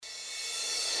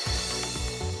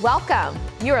Welcome.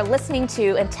 You are listening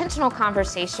to Intentional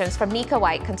Conversations from Nika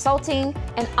White Consulting,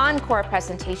 an encore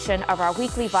presentation of our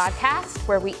weekly podcast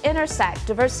where we intersect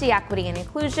diversity, equity, and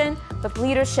inclusion with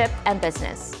leadership and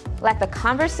business. Let the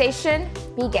conversation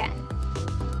begin.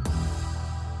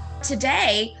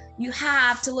 Today, you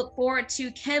have to look forward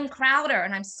to Kim Crowder,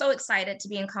 and I'm so excited to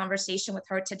be in conversation with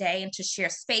her today and to share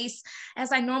space.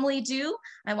 As I normally do,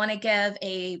 I want to give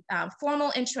a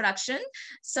formal introduction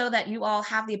so that you all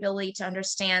have the ability to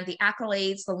understand the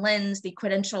accolades, the lens, the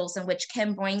credentials in which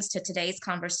Kim brings to today's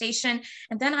conversation,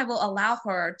 and then I will allow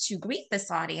her to greet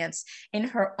this audience in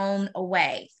her own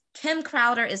way. Kim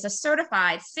Crowder is a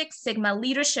certified Six Sigma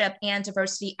leadership and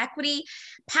diversity equity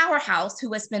powerhouse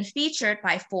who has been featured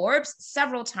by Forbes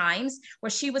several times, where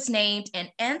she was named an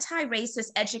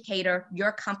anti-racist educator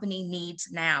your company needs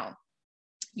now.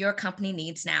 Your company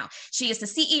needs now. She is the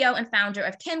CEO and founder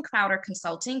of Kim Crowder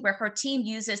Consulting, where her team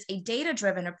uses a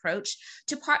data-driven approach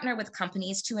to partner with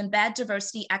companies to embed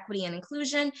diversity, equity, and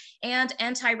inclusion and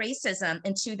anti-racism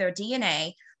into their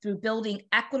DNA through building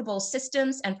equitable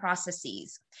systems and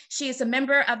processes. She is a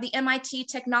member of the MIT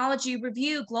Technology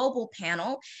Review Global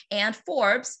Panel and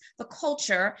Forbes, The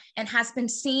Culture, and has been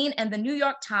seen in the New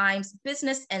York Times,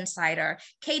 Business Insider,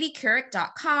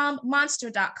 KatieCouric.com,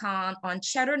 Monster.com, on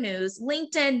Cheddar News,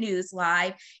 LinkedIn News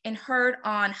Live, and heard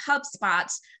on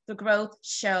HubSpot's The Growth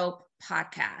Show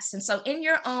podcast. And so in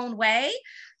your own way,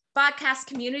 podcast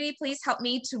community, please help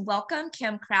me to welcome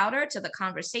Kim Crowder to the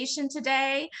conversation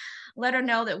today. Let her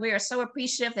know that we are so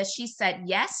appreciative that she said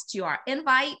yes to our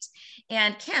invite.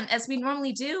 And Kim, as we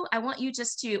normally do, I want you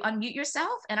just to unmute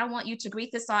yourself and I want you to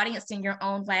greet this audience in your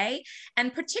own way.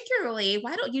 And particularly,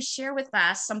 why don't you share with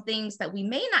us some things that we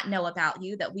may not know about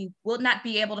you, that we will not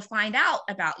be able to find out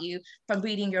about you from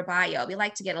reading your bio. We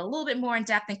like to get a little bit more in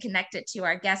depth and connected to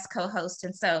our guest co-host.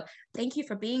 And so thank you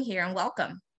for being here and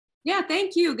welcome. Yeah,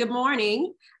 thank you. Good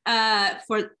morning. I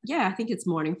think it's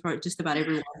morning for just about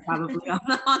everyone probably on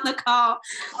the call.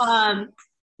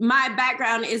 My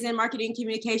background is in marketing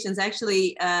communications.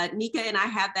 Actually, Nika and I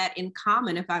have that in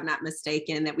common, if I'm not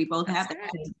mistaken, that we both have that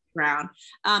background.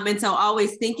 And so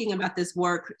always thinking about this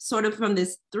work sort of from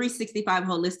this 365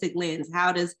 holistic lens.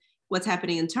 How does what's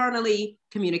happening internally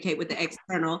communicate with the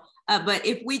external? But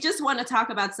if we just want to talk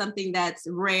about something that's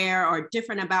rare or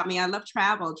different about me, I love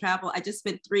travel. I just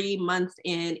spent 3 months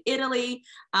in Italy.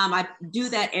 I do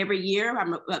that every year.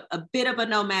 I'm a bit of a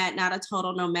nomad, not a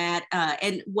total nomad.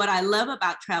 And what I love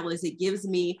about travel is it gives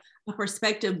me a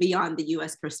perspective beyond the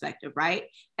US perspective, right?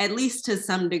 At least to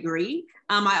some degree.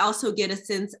 I also get a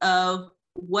sense of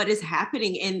what is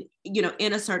happening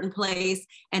in a certain place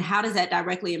and how does that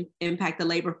directly impact the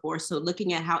labor force. So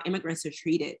looking at how immigrants are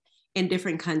treated in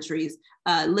different countries,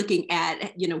 looking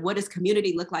at, what does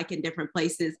community look like in different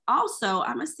places. Also,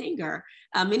 I'm a singer.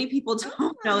 Many people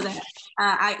don't know that.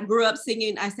 I grew up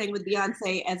singing. I sang with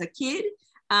Beyonce as a kid.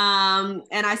 And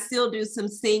I still do some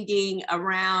singing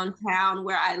around town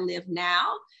where I live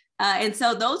now. And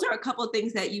so those are a couple of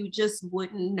things that you just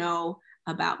wouldn't know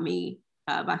about me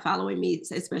by following me,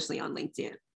 especially on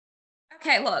LinkedIn.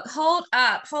 Okay, look, hold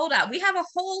up. We have a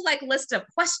whole list of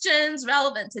questions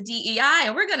relevant to DEI,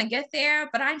 and we're going to get there.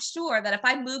 But I'm sure that if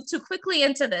I move too quickly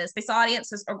into this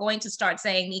audiences are going to start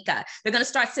saying, Nika, they're going to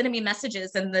start sending me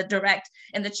messages in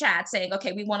the chat saying,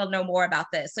 okay, we want to know more about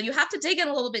this. So you have to dig in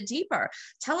a little bit deeper.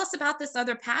 Tell us about this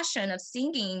other passion of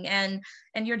singing and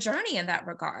your journey in that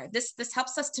regard. This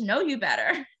helps us to know you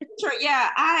better. Sure. Yeah,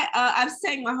 I've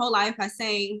sang my whole life. I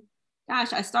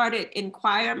started in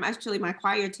choir. Actually, my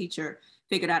choir teacher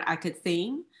figured out I could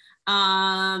sing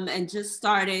and just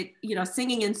started,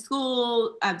 singing in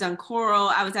school. I've done choral.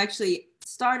 I was actually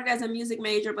started as a music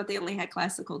major, but they only had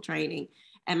classical training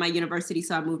at my university.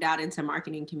 So I moved out into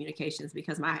marketing communications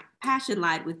because my passion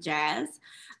lied with jazz.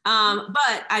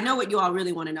 But I know what you all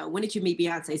really want to know. When did you meet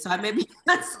Beyonce? So I met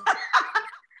Beyonce.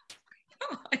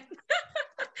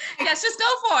 Yes, just go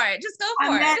for it.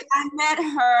 I met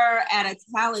her at a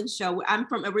talent show. I'm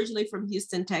originally from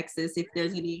Houston, Texas, if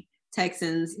there's any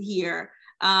Texans here.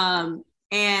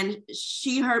 And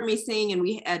she heard me sing,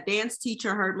 and a dance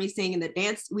teacher heard me sing, and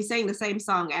we sang the same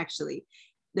song, actually.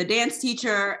 The dance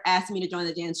teacher asked me to join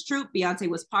the dance troupe. Beyonce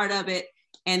was part of it.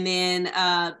 And then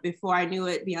before I knew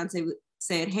it, Beyonce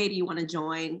said, hey, do you want to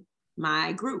join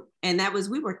my group? And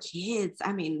we were kids.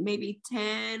 I mean, maybe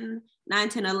 9,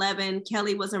 10, 11.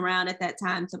 Kelly was around at that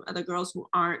time. Some other girls who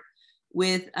aren't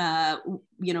with, there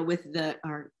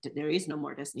is no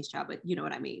more Destiny's Child, but you know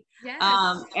what I mean?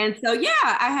 Yes. And so, yeah,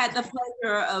 I had the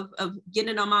pleasure of getting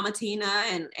to know Mama Tina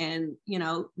and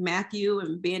Matthew,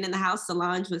 and being in the house.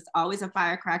 Solange was always a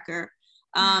firecracker.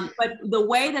 But the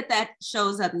way that that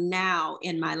shows up now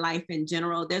in my life in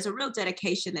general, there's a real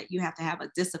dedication that you have to have,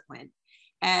 a discipline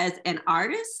as an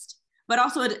artist, but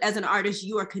also as an artist,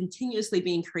 you are continuously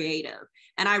being creative.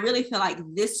 And I really feel like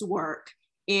this work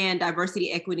in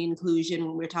diversity, equity, inclusion,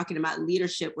 when we're talking about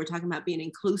leadership, we're talking about being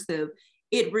inclusive,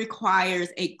 it requires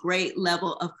a great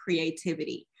level of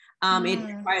creativity. It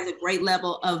requires a great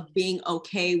level of being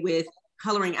okay with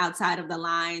coloring outside of the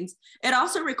lines. It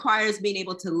also requires being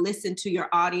able to listen to your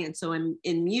audience. So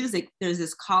in music, there's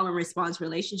this call and response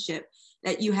relationship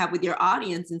that you have with your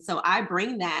audience. And so I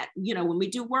bring that, when we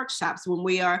do workshops, when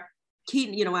we are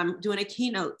I'm doing a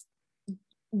keynote,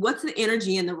 what's the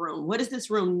energy in the room? What does this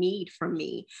room need from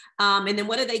me? And then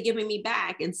what are they giving me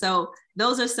back? And so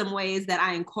those are some ways that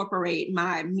I incorporate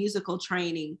my musical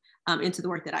training into the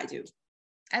work that I do.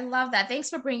 I love that. Thanks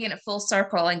for bringing it full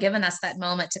circle and giving us that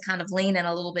moment to kind of lean in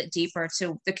a little bit deeper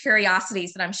to the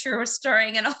curiosities that I'm sure are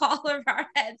stirring in all of our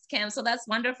heads, Kim. So that's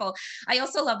wonderful. I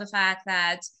also love the fact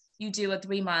that you do a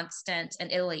 3-month stint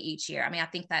in Italy each year. I mean, I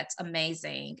think that's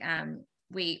amazing.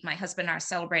 My husband and I are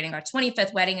celebrating our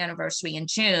 25th wedding anniversary in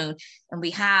June, and we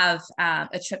have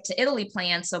a trip to Italy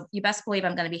planned. So you best believe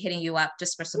I'm going to be hitting you up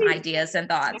just for some ideas and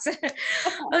thoughts.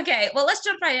 Okay, well, let's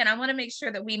jump right in. I want to make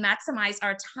sure that we maximize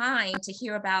our time to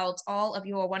hear about all of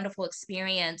your wonderful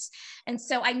experience. And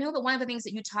so I know that one of the things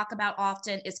that you talk about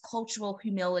often is cultural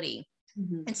humility.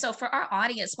 Mm-hmm. And so for our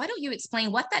audience, why don't you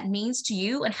explain what that means to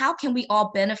you and how can we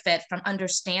all benefit from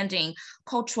understanding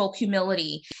cultural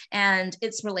humility and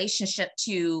its relationship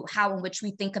to how in which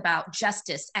we think about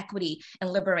justice, equity, and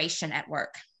liberation at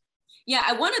work?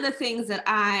 Yeah, one of the things that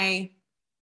I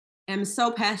am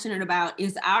so passionate about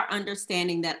is our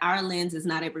understanding that our lens is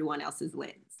not everyone else's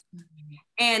lens. Mm-hmm.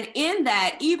 And in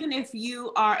that, even if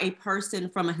you are a person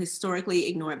from a historically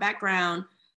ignored background,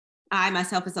 I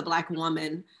myself as a Black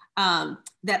woman,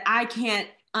 that I can't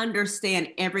understand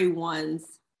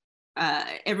everyone's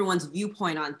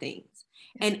viewpoint on things.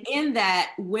 And in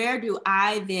that, where do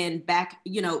I then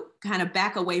kind of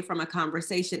back away from a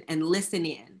conversation and listen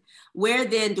in? Where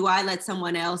then do I let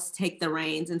someone else take the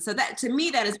reins? And so that, to me,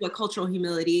 that is what cultural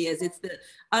humility is. It's the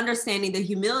understanding, the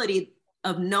humility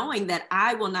of knowing that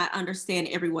I will not understand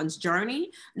everyone's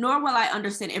journey, nor will I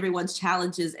understand everyone's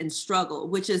challenges and struggle,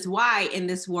 which is why in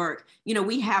this work,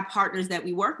 we have partners that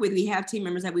we work with, we have team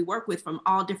members that we work with from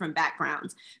all different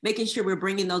backgrounds, making sure we're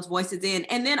bringing those voices in.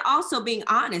 And then also being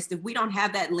honest, if we don't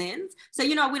have that lens, so,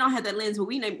 we don't have that lens, but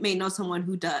we may know someone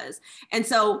who does. And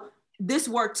so this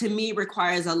work to me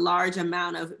requires a large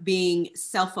amount of being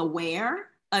self-aware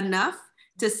enough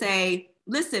to say,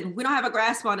 listen, we don't have a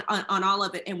grasp on all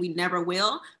of it, and we never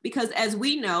will, because as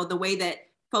we know, the way that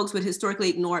folks with historically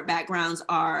ignored backgrounds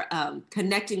are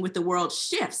connecting with the world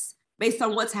shifts based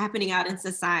on what's happening out in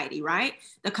society, right?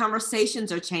 The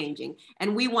conversations are changing,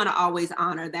 and we want to always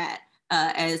honor that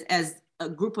as a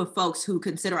group of folks who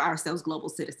consider ourselves global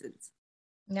citizens.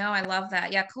 No, I love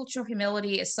that. Yeah, cultural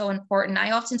humility is so important.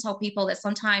 I often tell people that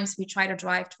sometimes we try to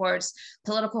drive towards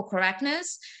political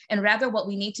correctness, and rather what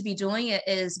we need to be doing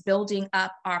is building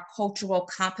up our cultural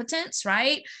competence,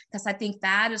 right? Because I think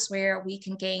that is where we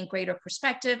can gain greater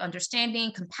perspective,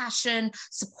 understanding, compassion,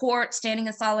 support, standing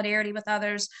in solidarity with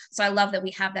others. So I love that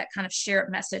we have that kind of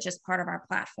shared message as part of our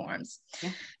platforms. Yeah.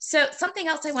 So something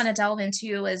else I want to delve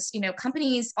into is,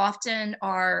 companies often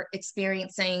are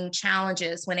experiencing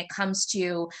challenges when it comes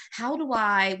to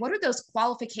what are those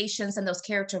qualifications and those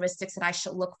characteristics that I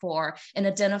should look for in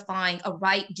identifying a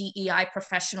right DEI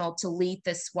professional to lead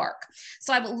this work?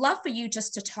 So I would love for you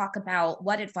just to talk about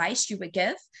what advice you would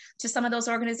give to some of those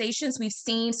organizations. We've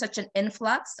seen such an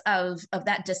influx of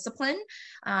that discipline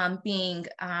being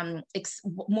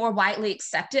more widely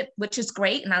accepted, which is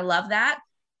great. And I love that.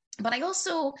 But I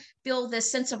also feel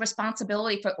this sense of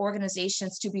responsibility for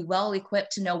organizations to be well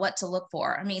equipped to know what to look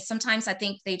for. I mean, sometimes I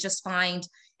think they just find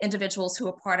individuals who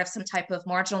are part of some type of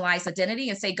marginalized identity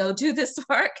and say, go do this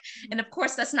work. And of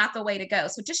course, that's not the way to go.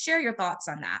 So just share your thoughts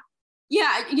on that.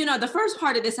 Yeah, the first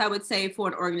part of this, I would say for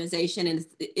an organization, and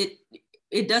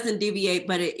it doesn't deviate,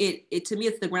 but it to me,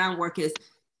 it's the groundwork is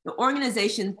the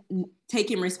organization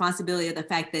taking responsibility of the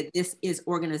fact that this is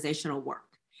organizational work.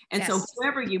 And yes. So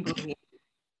whoever you bring in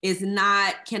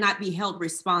cannot be held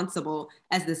responsible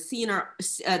as the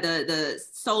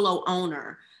solo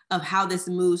owner of how this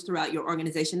moves throughout your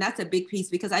organization. That's a big piece,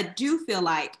 because I do feel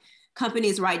like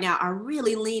companies right now are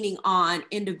really leaning on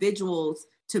individuals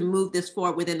to move this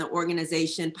forward within the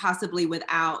organization, possibly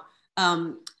without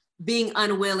being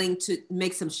unwilling to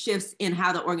make some shifts in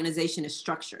how the organization is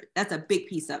structured. That's a big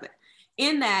piece of it.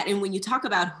 In that, and when you talk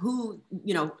about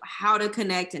how to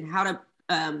connect and how to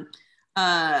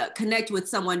connect with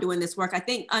someone doing this work, I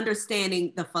think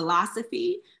understanding the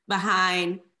philosophy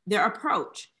behind their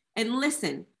approach. And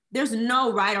listen, there's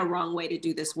no right or wrong way to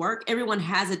do this work. Everyone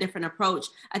has a different approach.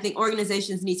 I think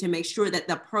organizations need to make sure that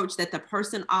the approach that the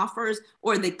person offers,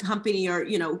 or the company, or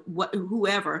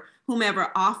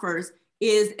whomever offers,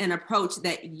 is an approach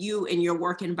that you and your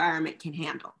work environment can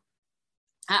handle.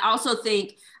 I also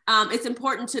think it's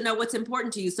important to know what's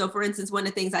important to you. So for instance, one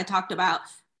of the things I talked about,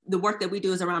 the work that we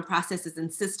do is around processes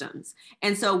and systems.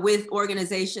 And so with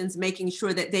organizations, making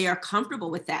sure that they are comfortable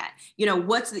with that.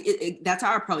 That's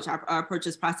our approach. Our approach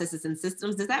is processes and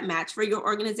systems. Does that match for your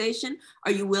organization?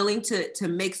 Are you willing to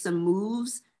make some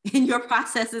moves in your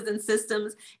processes and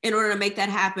systems in order to make that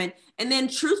happen? And then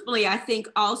truthfully, I think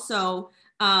also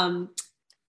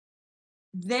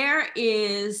there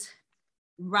is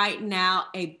right now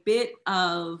a bit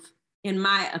of, in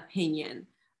my opinion,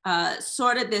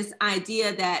 sort of this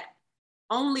idea that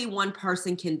only one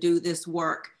person can do this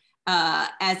work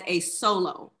as a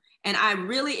solo. And I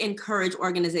really encourage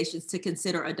organizations to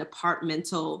consider a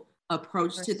departmental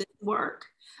approach to this work,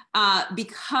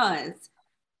 because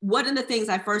one of the things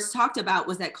I first talked about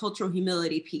was that cultural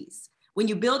humility piece. When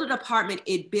you build a department,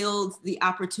 it builds the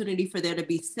opportunity for there to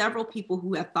be several people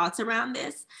who have thoughts around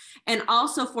this, and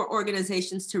also for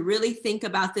organizations to really think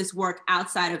about this work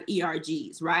outside of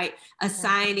ERGs, right?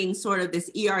 Assigning sort of this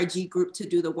ERG group to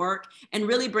do the work, and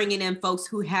really bringing in folks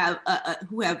who have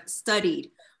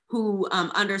studied, who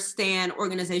understand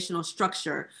organizational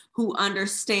structure, who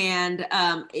understand,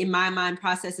 in my mind,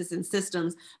 processes and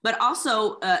systems, but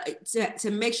also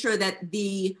to make sure that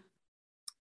the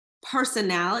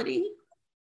personality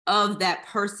of that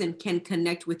person can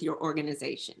connect with your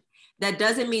organization. That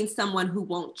doesn't mean someone who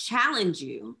won't challenge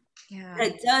you. Yeah.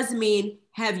 That does mean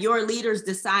have your leaders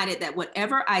decided that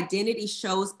whatever identity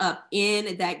shows up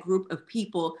in that group of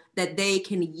people, that they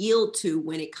can yield to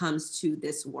when it comes to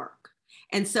this work.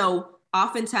 And so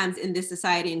oftentimes in this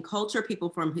society and culture, people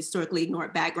from historically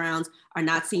ignored backgrounds are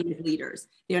not seen as leaders.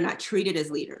 They're not treated as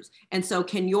leaders. And so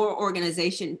can your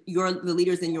organization, the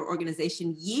leaders in your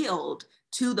organization, yield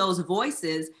to those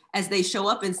voices as they show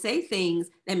up and say things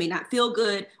that may not feel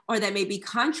good, or that may be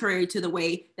contrary to the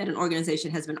way that an organization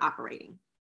has been operating?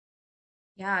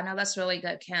 Yeah, no, that's really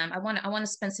good, Kim. I want to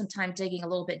spend some time digging a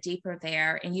little bit deeper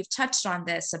there. And you've touched on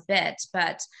this a bit,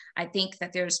 but I think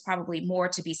that there's probably more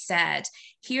to be said.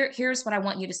 Here's what I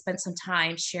want you to spend some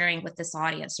time sharing with this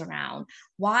audience around: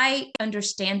 why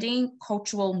understanding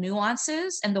cultural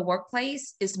nuances in the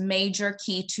workplace is major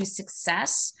key to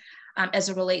success as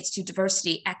it relates to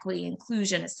diversity, equity,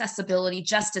 inclusion, accessibility,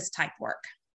 justice type work.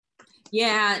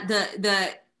 Yeah,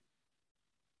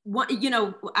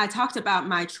 I talked about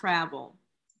my travel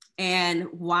and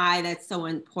why that's so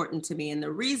important to me. And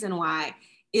the reason why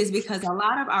is because a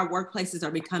lot of our workplaces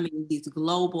are becoming these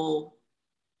global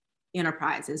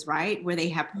enterprises, right? Where they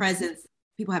have presence,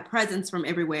 people have presence from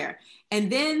everywhere. And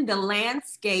then the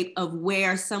landscape of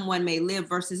where someone may live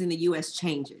versus in the US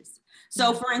changes.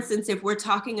 So for instance, if we're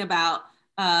talking about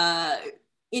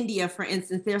India, for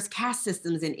instance, there's caste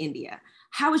systems in India.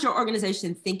 How is your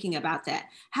organization thinking about that?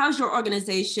 How's your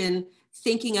organization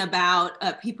thinking about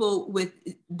people with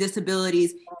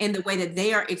disabilities and the way that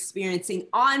they are experiencing,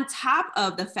 on top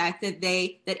of the fact that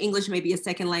that English may be a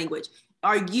second language?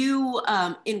 Are you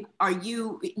as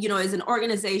an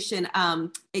organization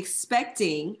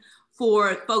expecting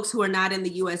for folks who are not in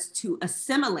the US to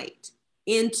assimilate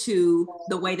into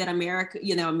the way that America,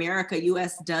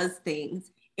 US does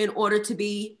things in order to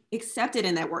be accepted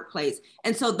in that workplace?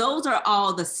 And so those are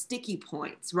all the sticky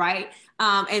points, right?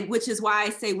 And which is why I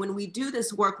say when we do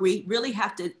this work, we really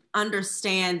have to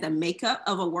understand the makeup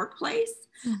of a workplace.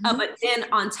 But then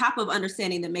on top of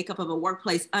understanding the makeup of a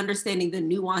workplace, understanding the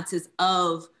nuances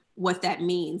of what that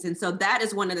means. And so that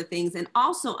is one of the things. And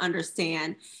also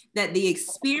understand that the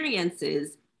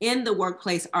experiences in the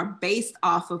workplace are based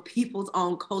off of people's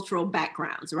own cultural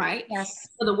backgrounds, right? Yes.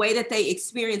 So the way that they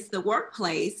experience the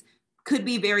workplace could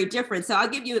be very different. So I'll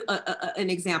give you an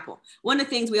example. One of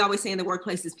the things we always say in the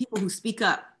workplace is people who speak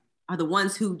up are the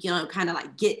ones who, kind of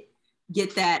like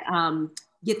get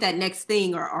that next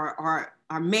thing, or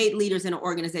are made leaders in an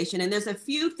organization. And there's a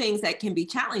few things that can be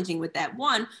challenging with that.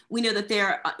 One, we know that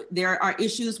there are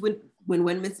issues when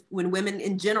women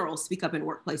in general speak up in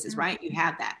workplaces, right? You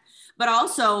have that. But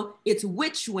also it's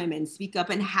which women speak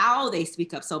up and how they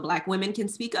speak up. So Black women can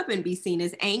speak up and be seen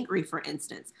as angry, for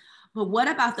instance. But what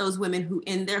about those women who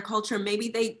in their culture,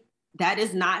 maybe that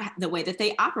is not the way that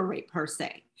they operate per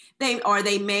se.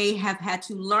 They may have had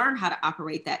to learn how to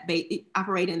operate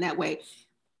in that way.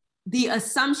 The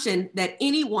assumption that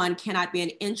anyone cannot be an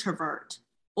introvert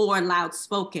or loud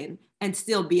spoken and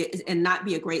still and not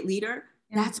be a great leader.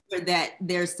 Yeah. That's where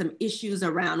there's some issues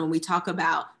around when we talk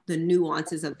about the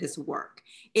nuances of this work.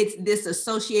 It's this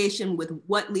association with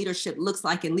what leadership looks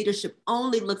like, and leadership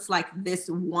only looks like this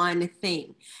one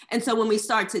thing. And so when we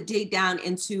start to dig down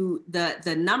into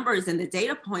the numbers and the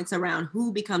data points around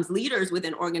who becomes leaders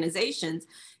within organizations,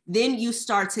 then you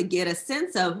start to get a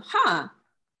sense of,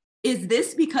 is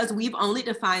this because we've only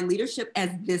defined leadership as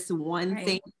this one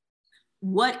thing?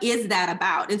 What is that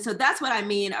about? And so that's what I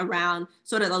mean around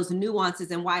sort of those nuances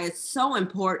and why it's so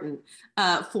important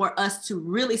for us to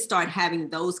really start having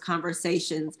those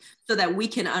conversations so that we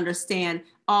can understand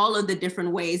all of the different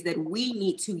ways that we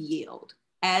need to yield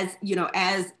as, you know,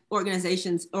 as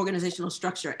organizations, organizational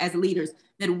structure, as leaders,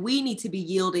 that we need to be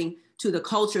yielding to the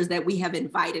cultures that we have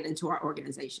invited into our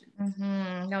organization.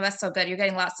 Mm-hmm. No, that's so good. You're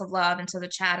getting lots of love into the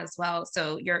chat as well.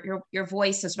 So your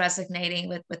voice is resonating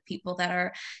with people that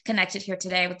are connected here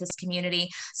today with this community.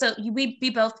 So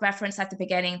we both referenced at the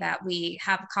beginning that we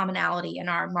have a commonality in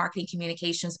our marketing,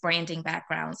 communications, branding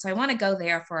background. So I want to go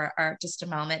there for just a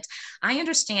moment. I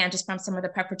understand just from some of the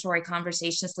preparatory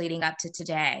conversations leading up to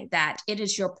today that it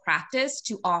is your practice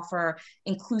to offer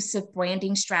inclusive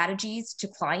branding strategies to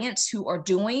clients who are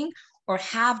doing or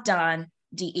have done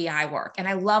DEI work. And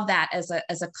I love that as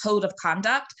a code of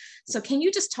conduct. So can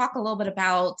you just talk a little bit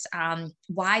about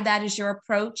why that is your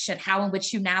approach and how in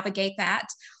which you navigate that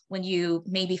when you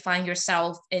maybe find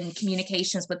yourself in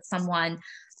communications with someone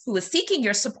who is seeking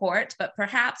your support, but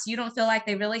perhaps you don't feel like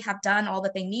they really have done all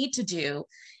that they need to do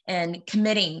and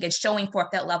committing and showing forth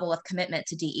that level of commitment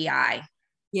to DEI?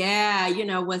 Yeah, you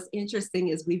know, what's interesting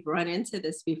is we've run into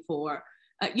this before.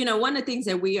 You know, one of the things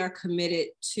that we are committed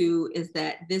to is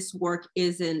that this work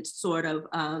isn't sort of,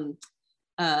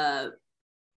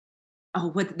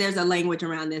 there's a language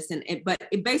around this, but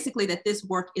basically that this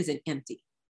work isn't empty.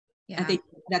 Yeah. I think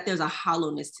that there's a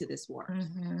hollowness to this work.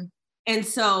 Mm-hmm. And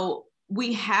so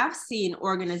we have seen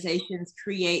organizations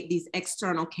create these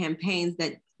external campaigns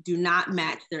that do not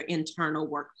match their internal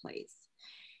workplace.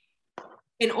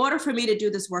 In order for me to do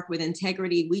this work with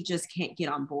integrity, we just can't get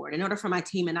on board. In order for my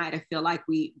team and I to feel like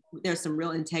there's some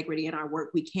real integrity in our work,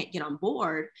 we can't get on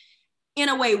board in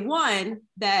a way, one,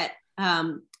 that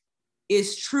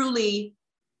is truly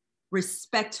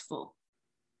respectful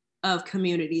of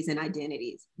communities and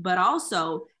identities, but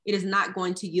also it is not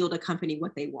going to yield a company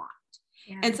what they want.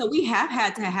 Yeah. And so we have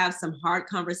had to have some hard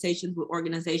conversations with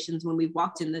organizations when we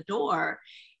walked in the door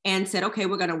and said, okay,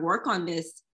 we're going to work on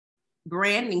this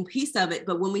branding piece of it.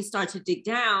 But when we start to dig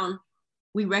down,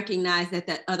 we recognize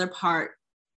that other part,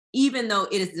 even though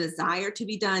it is desired to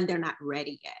be done, they're not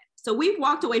ready yet. So we've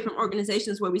walked away from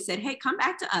organizations where we said, hey, come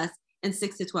back to us in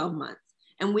 6 to 12 months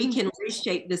and we can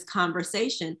reshape this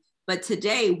conversation. But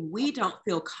today we don't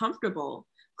feel comfortable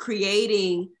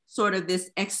creating sort of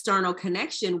this external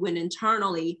connection when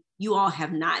internally you all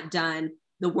have not done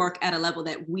the work at a level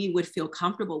that we would feel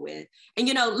comfortable with. And,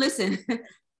 you know, listen,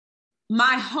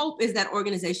 my hope is that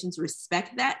organizations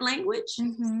respect that language,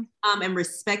 mm-hmm. And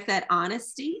respect that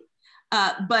honesty.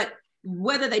 But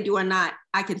whether they do or not,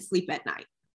 I can sleep at night.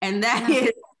 And that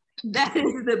is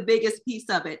the biggest piece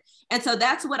of it. And so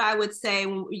that's what I would say,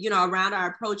 you know, around our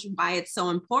approach, why it's so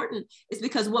important is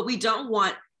because what we don't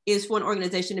want is for an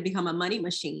organization to become a money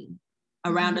machine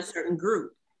around mm-hmm. a certain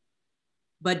group,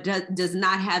 but does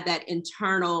not have that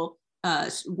internal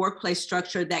workplace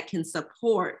structure that can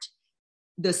support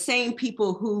the same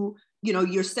people who, you know,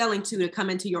 you're selling to come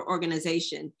into your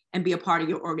organization and be a part of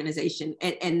your organization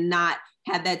and not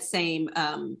have that same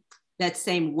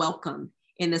welcome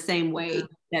in the same way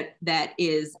that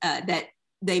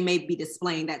they may be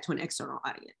displaying that to an external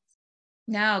audience.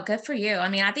 No, good for you. I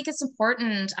mean, I think it's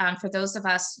important for those of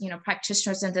us, you know,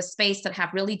 practitioners in this space that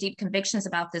have really deep convictions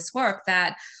about this work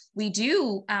that we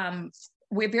do.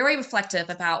 We're very reflective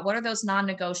about what are those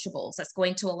non-negotiables that's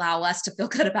going to allow us to feel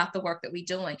good about the work that we're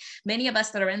doing. Many of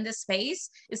us that are in this space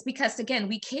is because, again,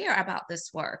 we care about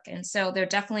this work. And so there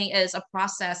definitely is a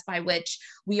process by which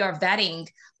we are vetting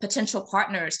potential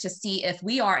partners to see if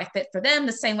we are a fit for them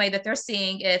the same way that they're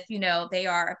seeing if, you know, they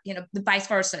are, you know, vice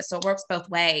versa. So it works both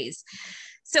ways.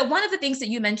 So one of the things that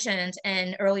you mentioned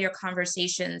in earlier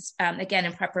conversations, again,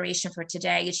 in preparation for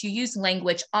today, is you use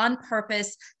language on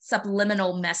purpose,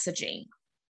 subliminal messaging.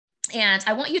 And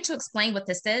I want you to explain what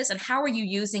this is and how are you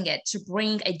using it to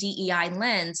bring a DEI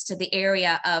lens to the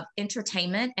area of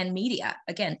entertainment and media?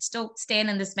 Again, still staying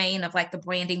in this vein of like the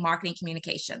branding, marketing,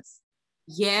 communications.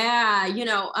 Yeah, you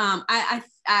know, I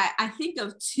think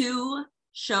of two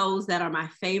shows that are my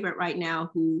favorite right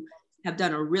now who have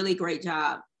done a really great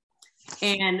job.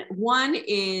 And one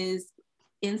is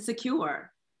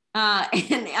Insecure.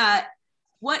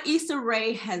 what Issa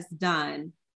Rae has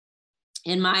done,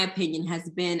 in my opinion, has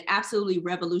been absolutely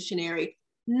revolutionary.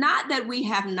 Not that we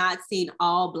have not seen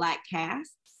all Black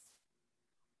casts,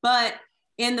 but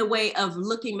in the way of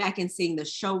looking back and seeing the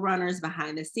showrunners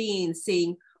behind the scenes,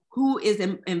 seeing who is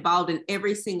involved in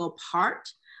every single part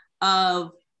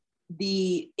of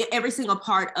the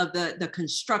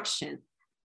construction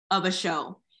of a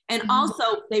show. And also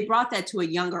they brought that to a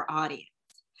younger audience.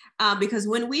 Because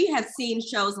when we have seen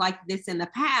shows like this in the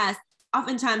past,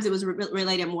 oftentimes it was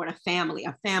related more to family,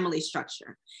 a family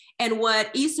structure. And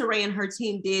what Issa Rae and her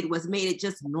team did was made it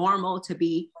just normal to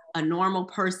be a normal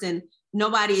person.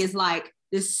 Nobody is like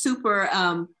this super,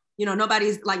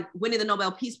 nobody's like winning the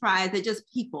Nobel Peace Prize. They're just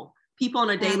people on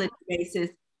a daily basis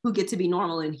who get to be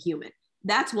normal and human.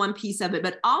 That's one piece of it.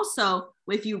 But also,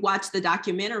 if you watch the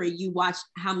documentary, you watch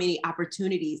how many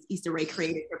opportunities Issa Rae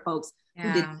created for folks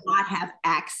who did not have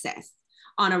access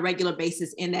on a regular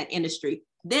basis in that industry.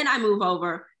 Then I move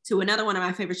over to another one of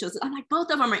my favorite shows. I'm like,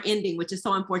 both of them are ending, which is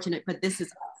so unfortunate, but This Is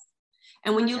Us.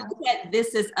 And when you look at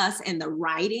This Is Us and the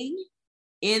writing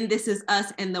in This Is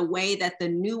Us and the way that the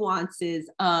nuances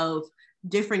of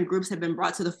different groups have been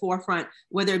brought to the forefront,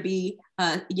 whether it be,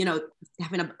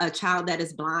 having a child that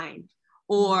is blind,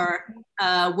 or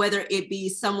whether it be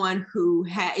someone who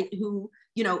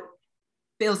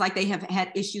feels like they have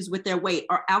had issues with their weight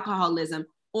or alcoholism,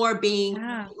 or being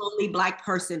a lonely Black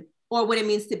person, or what it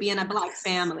means to be in a Black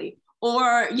family,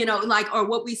 or, or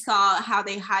what we saw, how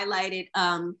they highlighted,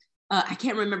 I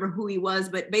can't remember who he was,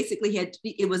 but basically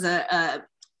it was a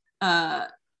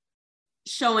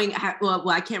showing,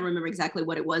 I can't remember exactly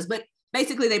what it was, but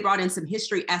basically they brought in some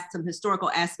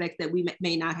historical aspects that we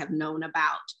may not have known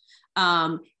about.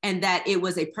 And that it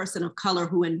was a person of color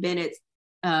who invented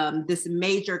this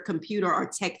major computer or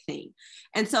tech thing.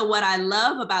 And so what I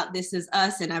love about This Is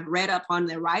Us, and I've read up on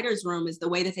the writer's room, is the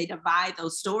way that they divide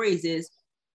those stories is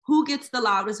who gets the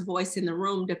loudest voice in the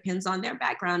room depends on their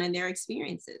background and their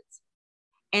experiences.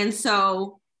 And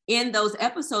so in those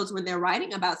episodes when they're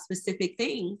writing about specific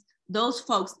things, those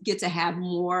folks get to have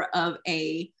more of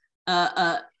a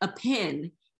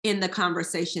pen in the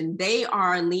conversation. They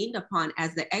are leaned upon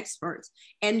as the experts.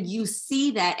 And you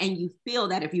see that and you feel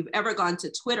that if you've ever gone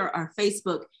to Twitter or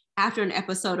Facebook after an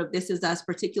episode of This Is Us,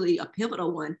 particularly a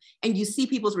pivotal one, and you see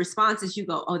people's responses, you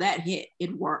go, oh, that hit,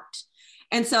 it worked.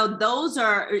 And so those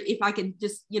are, if I can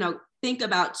just, think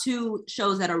about two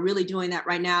shows that are really doing that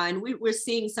right now. And we're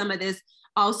seeing some of this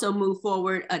also move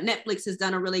forward. Netflix has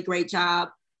done a really great job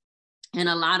in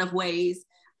a lot of ways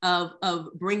of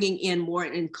bringing in more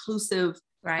inclusive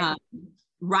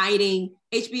writing.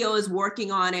 HBO is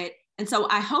working on it. And so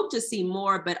I hope to see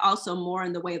more, but also more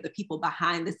in the way of the people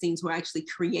behind the scenes who are actually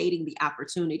creating the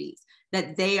opportunities,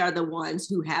 that they are the ones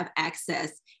who have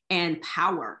access and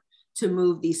power to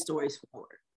move these stories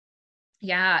forward.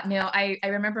 Yeah, no, I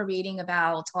remember reading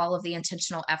about all of the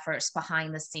intentional efforts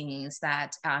behind the scenes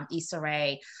that Issa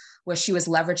Rae, where she was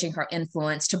leveraging her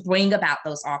influence to bring about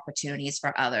those opportunities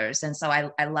for others. And so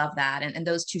I love that. And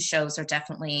those two shows are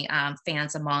definitely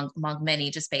fans among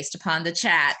many, just based upon the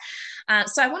chat.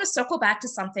 So I want to circle back to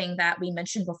something that we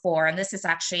mentioned before. And this is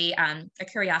actually a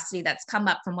curiosity that's come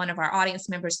up from one of our audience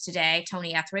members today,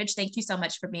 Tony Etheridge. Thank you so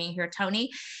much for being here,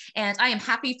 Tony. And I am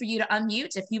happy for you to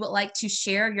unmute if you would like to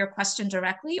share your question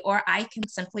directly, or I can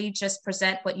simply just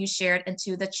present what you shared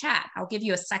into the chat. I'll give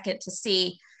you a second to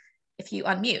see if you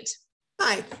unmute.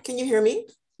 Hi, can you hear me?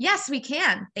 Yes, we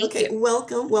can. Thank you.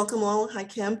 Welcome all. Hi,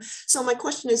 Kim. So my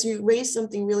question is, you raised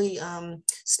something really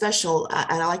special,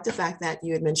 and I like the fact that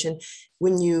you had mentioned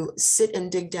when you sit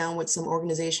and dig down with some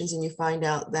organizations and you find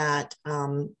out that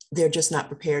they're just not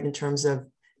prepared in terms of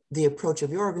the approach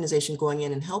of your organization going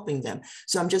in and helping them.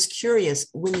 So I'm just curious,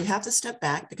 when you have to step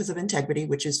back because of integrity,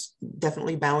 which is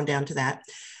definitely bound down to that,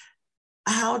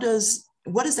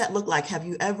 what does that look like? Have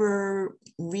you ever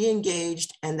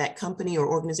re-engaged and that company or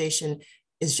organization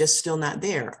is just still not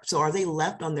there? So are they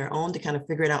left on their own to kind of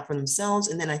figure it out for themselves?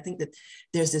 And then I think that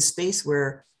there's this space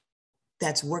where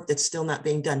that's work that's still not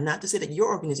being done. Not to say that your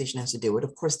organization has to do it.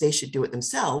 Of course, they should do it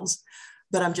themselves.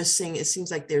 But I'm just saying, it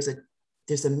seems like there's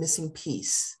a missing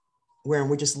piece where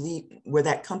where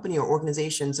that company or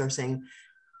organizations are saying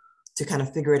to kind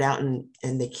of figure it out, and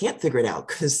they can't figure it out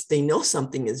because they know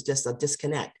something is just a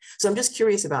disconnect. So I'm just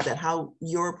curious about that, how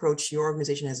your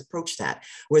organization has approached that,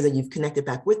 whether you've connected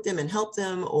back with them and helped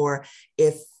them, or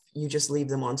if you just leave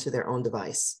them onto their own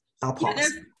device. I'll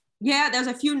pause. There's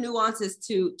a few nuances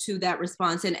to that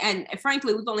response. And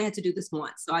frankly, we've only had to do this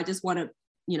once. So I just want to,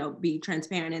 be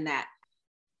transparent in that.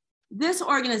 This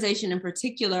organization in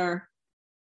particular,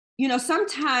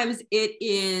 sometimes it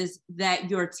is that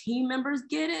your team members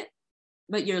get it,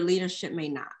 but your leadership may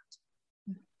not.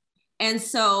 And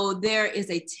so there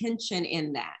is a tension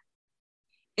in that,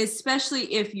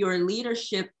 especially if your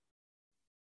leadership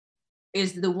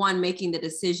is the one making the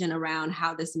decision around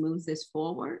how this moves this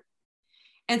forward.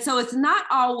 And so it's not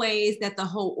always that the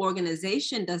whole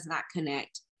organization does not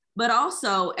connect, but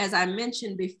also, as I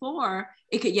mentioned before,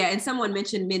 it could, yeah, and someone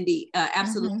mentioned Mindy,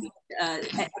 absolutely.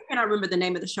 I cannot remember the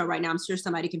name of the show right now. I'm sure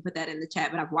somebody can put that in the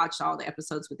chat, but I've watched all the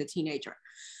episodes with the teenager.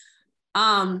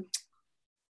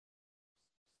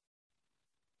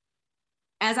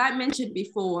 As I mentioned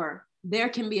before, there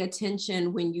can be a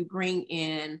tension when you bring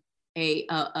in a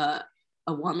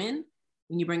woman,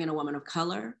 when you bring in a woman of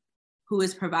color who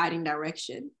is providing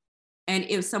direction. And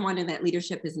if someone in that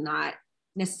leadership has not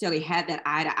necessarily had that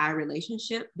eye-to-eye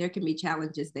relationship, there can be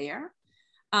challenges there.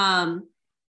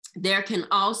 There can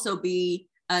also be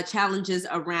challenges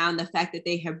around the fact that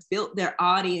they have built their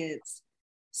audience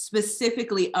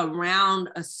specifically around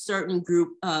a certain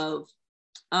group of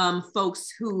folks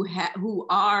who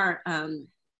are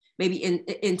maybe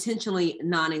intentionally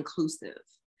non-inclusive.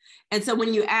 And so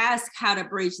when you ask how to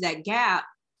bridge that gap,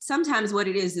 sometimes what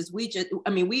it is we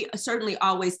certainly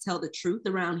always tell the truth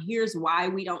around here's why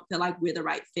we don't feel like we're the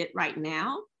right fit right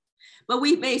now. But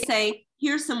we may say,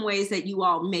 here's some ways that you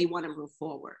all may want to move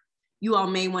forward. You all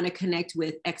may want to connect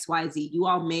with XYZ. You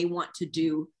all may want to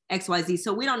do XYZ.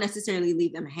 So we don't necessarily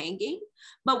leave them hanging,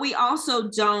 but we also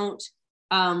don't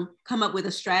come up with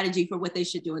a strategy for what they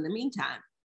should do in the meantime.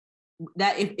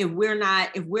 That if we're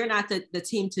not the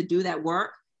team to do that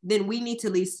work, then we need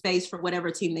to leave space for whatever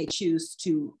team they choose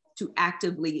to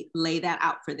actively lay that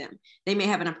out for them. They may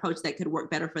have an approach that could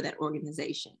work better for that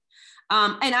organization.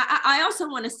 And I also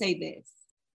want to say this,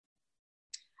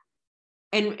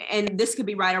 and this could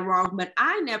be right or wrong, but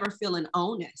I never feel an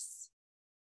onus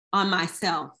on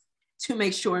myself to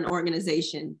make sure an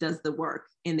organization does the work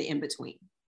in the in-between.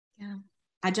 Yeah.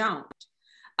 I don't.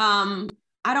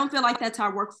 I don't feel like that's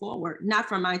our work forward, not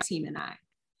for my team and I.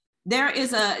 There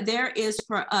is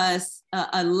for us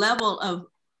a level of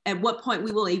at what point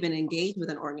we will even engage with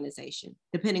an organization,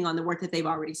 depending on the work that they've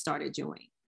already started doing.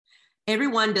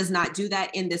 Everyone does not do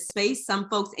that in this space. Some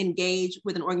folks engage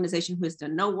with an organization who has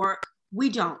done no work. We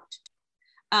don't.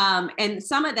 And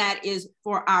some of that is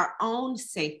for our own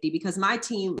safety, because my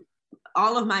team,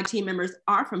 all of my team members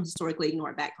are from historically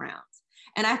ignored backgrounds.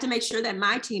 And I have to make sure that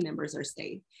my team members are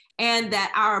safe and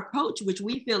that our approach, which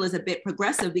we feel is a bit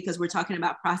progressive because we're talking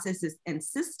about processes and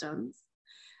systems,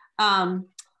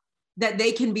 that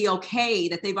they can be okay,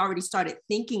 that they've already started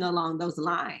thinking along those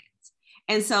lines.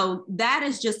 And so that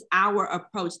is just our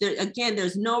approach.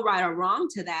 There's no right or wrong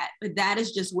to that, but that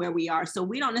is just where we are. So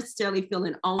we don't necessarily feel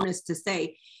an onus to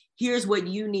say, here's what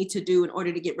you need to do in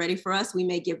order to get ready for us. We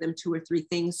may give them 2 or 3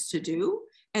 things to do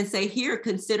and say, here,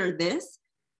 consider this,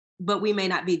 but we may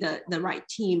not be the right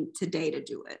team today to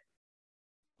do it.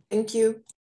 Thank you.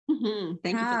 Mm-hmm.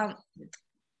 Thank you.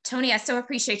 Tony, I so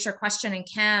appreciate your question, and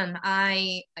Kim,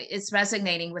 it's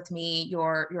resonating with me,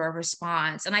 your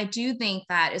response. And I do think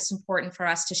that it's important for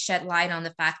us to shed light on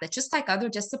the fact that just like other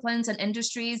disciplines and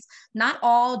industries, not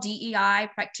all DEI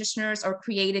practitioners are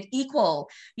created equal.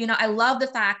 You know, I love the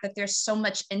fact that there's so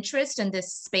much interest in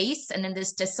this space and in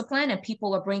this discipline, and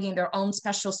people are bringing their own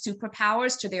special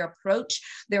superpowers to their approach,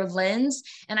 their lens.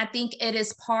 And I think it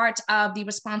is part of the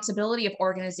responsibility of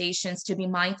organizations to be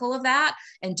mindful of that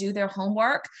and do their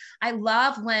homework. I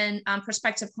love when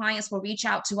prospective clients will reach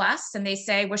out to us and they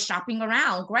say, we're shopping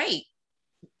around. Great.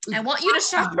 I want you to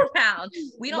shop around.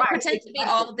 We don't pretend to be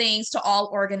all things to all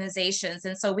organizations.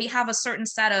 And so we have a certain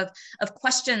set of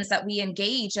questions that we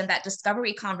engage in that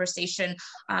discovery conversation,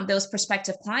 those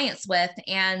prospective clients with.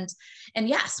 And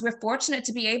yes, we're fortunate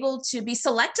to be able to be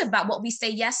selective about what we say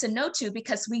yes and no to,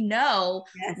 because we know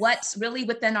what's really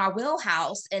within our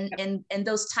wheelhouse and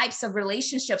those types of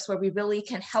relationships where we really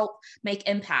can help make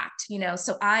impact, you know.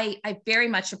 So I very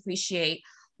much appreciate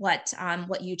what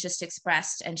you just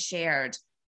expressed and shared.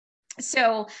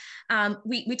 So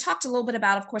we talked a little bit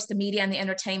about, of course, the media and the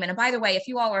entertainment. And by the way, if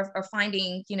you all are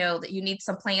finding, you know, that you need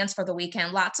some plans for the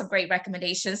weekend, lots of great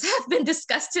recommendations have been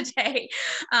discussed today.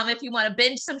 If you want to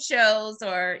binge some shows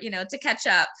or, you know, to catch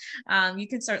up, you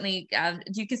can certainly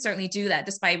do that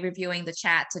just by reviewing the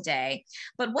chat today.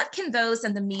 But what can those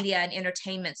in the media and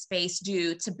entertainment space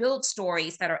do to build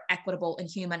stories that are equitable and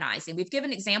humanizing? We've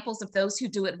given examples of those who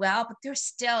do it well, but there's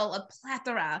still a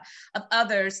plethora of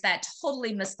others that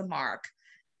totally miss the mark.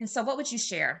 And so what would you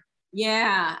share?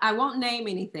 Yeah, I won't name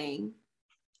anything.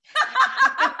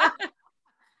 I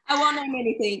won't name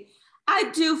anything. I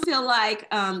do feel like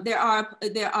there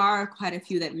are quite a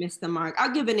few that miss the mark.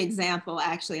 I'll give an example.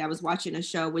 Actually, I was watching a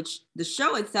show, which the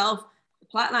show itself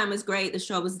plotline was great. The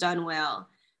show was done well.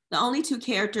 The only two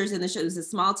characters in the show, it was a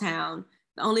small town.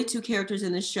 The only two characters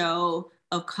in the show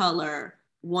of color,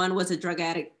 one was a drug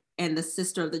addict and the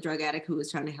sister of the drug addict who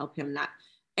was trying to help him not.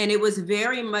 And it was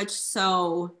very much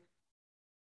so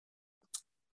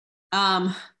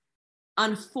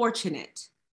unfortunate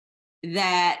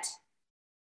that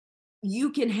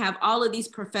you can have all of these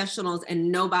professionals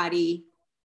and nobody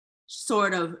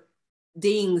sort of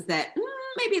dings that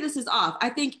maybe this is off. I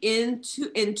think in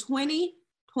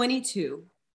 2022,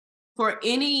 for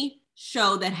any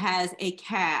show that has a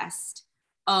cast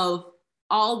of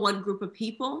all one group of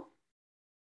people,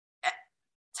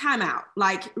 time out.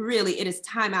 Like really, it is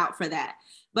time out for that.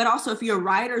 But also if your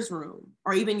writer's room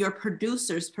or even your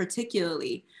producers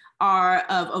particularly are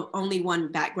of only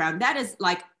one background, that is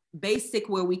like basic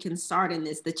where we can start in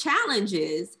this. The challenge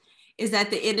is that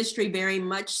the industry very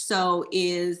much so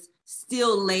is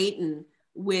still laden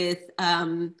with,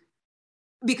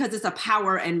 because it's a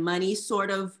power and money sort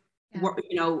of,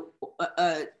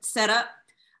 setup,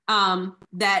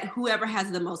 that whoever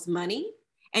has the most money,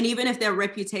 and even if their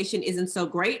reputation isn't so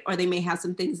great, or they may have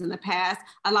some things in the past,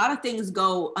 a lot of things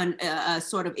go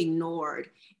sort of ignored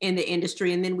in the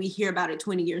industry. And then we hear about it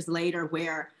 20 years later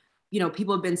where,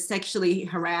 people have been sexually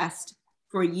harassed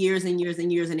for years and years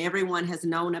and years, and everyone has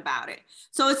known about it.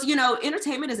 So it's,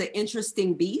 entertainment is an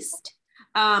interesting beast.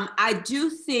 I do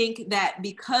think that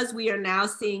because we are now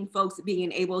seeing folks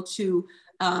being able to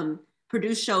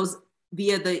produce shows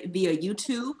via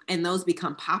YouTube, and those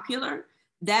become popular,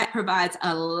 that provides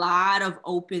a lot of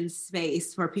open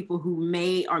space for people who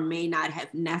may or may not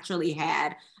have naturally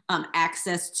had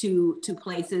access to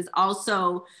places.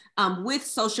 Also, with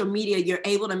social media, you're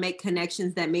able to make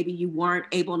connections that maybe you weren't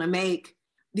able to make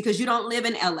because you don't live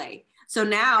in LA. So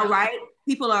now, right,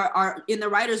 people are in the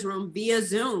writer's room via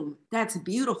Zoom. That's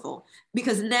beautiful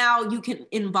because now you can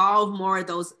involve more of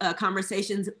those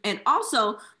conversations. And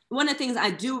also, one of the things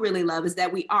I do really love is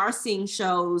that we are seeing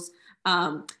shows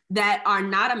that are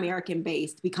not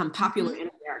American-based become popular in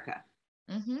America.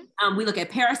 We look at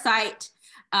Parasite.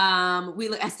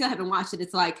 I still haven't watched it.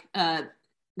 It's like the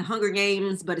Hunger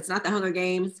Games, but it's not the Hunger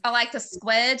Games. I like the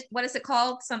Squid. What is it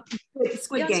called?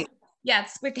 Squid Game. Yeah,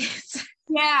 Squid Games.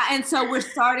 Yeah, and so we're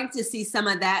starting to see some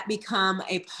of that become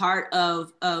a part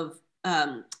of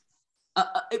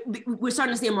we're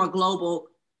starting to see a more global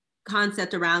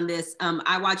concept around this.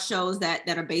 I watch shows that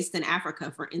are based in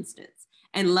Africa, for instance,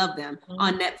 and love them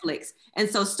on Netflix. And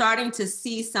so starting to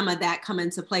see some of that come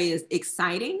into play is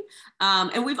exciting.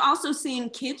 And we've also seen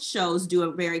kids shows do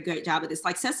a very great job of this.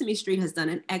 Like Sesame Street has done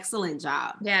an excellent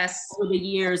job over the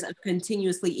years of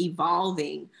continuously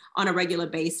evolving on a regular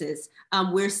basis.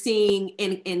 We're seeing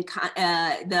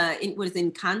Encanto,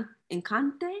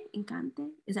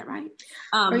 is that right?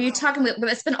 Are you talking about,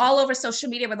 it's been all over social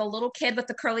media where the little kid with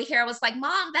the curly hair was like,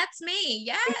 Mom, that's me.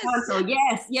 Yes. Encanto,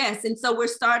 yes. And so we're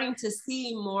starting to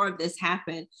see more of this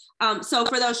happen. So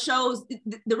for those shows,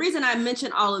 the reason I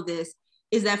mention all of this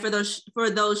is that for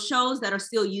those shows that are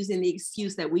still using the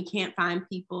excuse that we can't find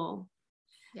people,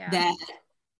 that,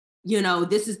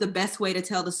 this is the best way to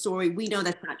tell the story. We know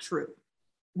that's not true.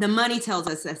 The money tells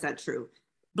us that's not true.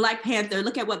 Black Panther,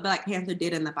 look at what Black Panther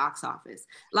did in the box office.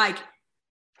 Like,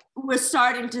 we're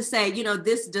starting to say,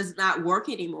 this does not work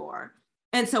anymore.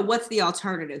 And so what's the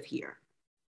alternative here?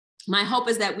 My hope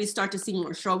is that we start to see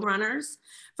more showrunners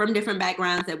from different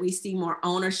backgrounds, that we see more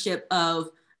ownership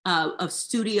of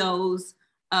studios,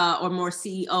 or more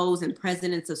CEOs and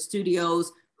presidents of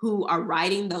studios who are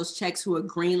writing those checks, who are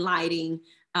green lighting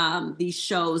these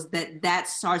shows, that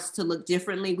starts to look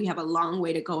differently. We have a long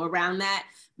way to go around that.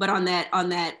 But on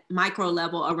that micro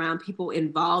level around people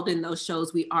involved in those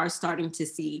shows, we are starting to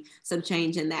see some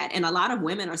change in that. And a lot of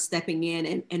women are stepping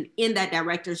in and in that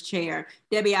director's chair.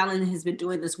 Debbie Allen has been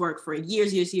doing this work for years.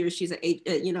 She's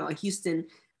a Houston,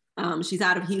 she's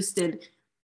out of Houston.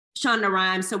 Shonda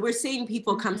Rhimes. So we're seeing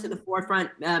people come to the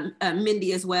forefront,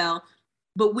 Mindy as well,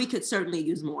 but we could certainly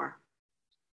use more.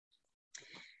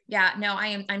 Yeah, no,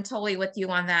 I'm totally with you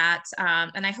on that.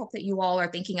 And I hope that you all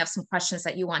are thinking of some questions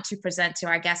that you want to present to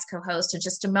our guest co-host. In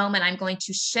just a moment, I'm going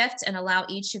to shift and allow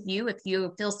each of you, if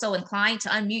you feel so inclined, to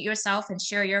unmute yourself and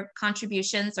share your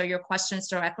contributions or your questions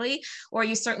directly, or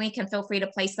you certainly can feel free to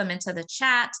place them into the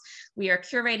chat. We are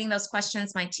curating those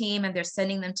questions, my team, and they're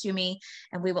sending them to me,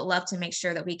 and we would love to make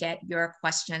sure that we get your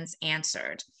questions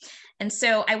answered. And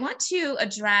so I want to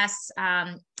address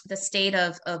the state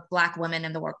of Black women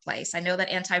in the workplace. I know that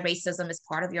anti-racism is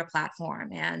part of your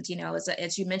platform. And, you know,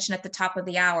 as you mentioned at the top of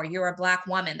the hour, you're a Black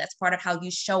woman. That's part of how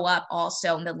you show up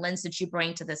also, and the lens that you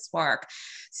bring to this work.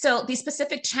 So these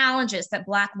specific challenges that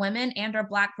Black women and or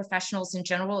Black professionals in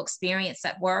general experience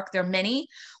at work, there are many.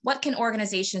 What can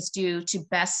organizations do to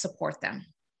best support them?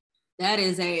 That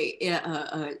is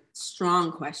a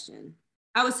strong question.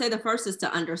 I would say the first is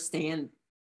to understand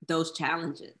those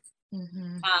challenges.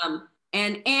 Mm-hmm.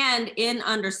 And in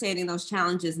understanding those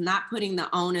challenges, not putting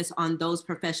the onus on those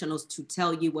professionals to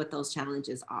tell you what those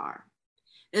challenges are.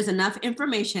 There's enough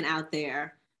information out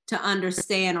there to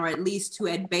understand, or at least to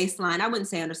at baseline, I wouldn't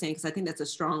say understand because I think that's a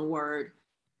strong word,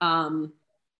 but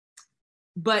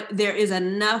there is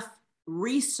enough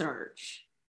research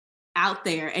out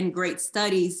there and great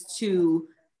studies to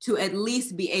at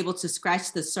least be able to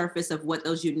scratch the surface of what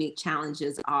those unique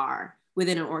challenges are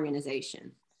within an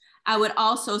organization. I would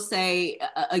also say,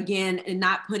 again,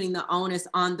 not putting the onus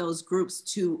on those groups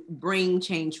to bring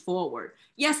change forward.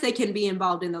 Yes, they can be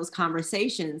involved in those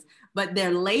conversations, but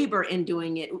their labor in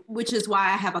doing it, which is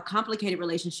why I have a complicated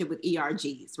relationship with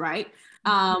ERGs, right?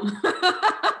 Tell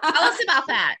us about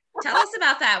that. Tell us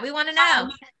about that. We want to know.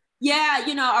 Yeah,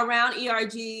 you know, around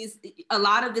ERGs, a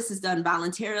lot of this is done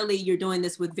voluntarily. You're doing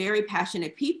this with very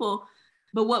passionate people.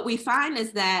 But what we find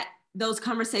is that those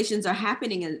conversations are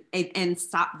happening and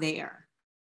stop there.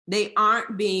 They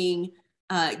aren't being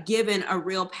given a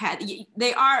real path.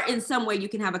 They are in some way, you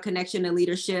can have a connection to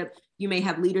leadership. You may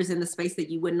have leaders in the space that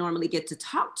you wouldn't normally get to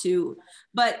talk to.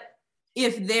 But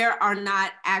if there are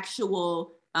not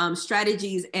actual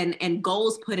strategies and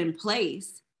goals put in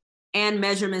place and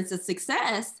measurements of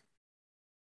success,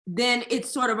 then it's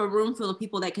sort of a room full of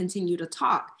people that continue to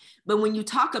talk. But when you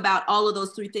talk about all of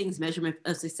those three things, measurement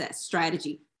of success,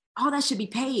 strategy, all that should be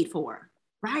paid for,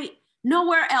 right?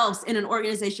 Nowhere else in an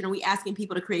organization are we asking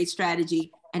people to create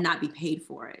strategy and not be paid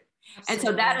for it. Absolutely. And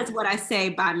so that is what I say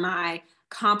by my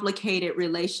complicated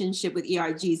relationship with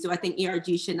ERGs. Do I think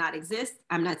ERGs should not exist?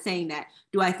 I'm not saying that.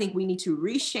 Do I think we need to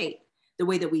reshape the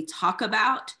way that we talk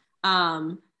about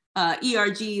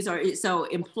ERGs, or so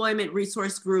employment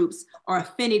resource groups or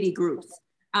affinity groups?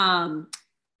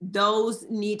 Those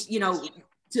need, you know,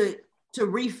 to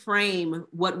reframe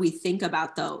what we think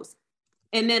about those.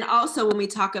 And then also when we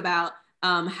talk about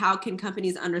how can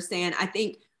companies understand, I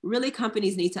think really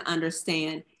companies need to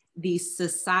understand the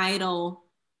societal,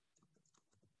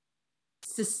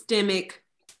 systemic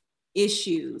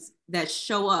issues that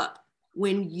show up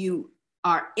when you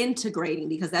are integrating,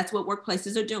 because that's what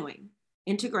workplaces are doing,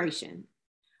 integration.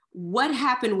 What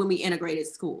happened when we integrated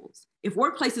schools? If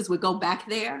workplaces would go back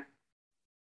there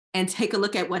and take a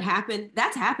look at what happened,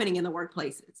 that's happening in the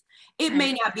workplaces. It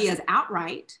may not be as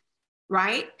outright,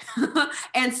 right?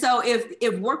 And so if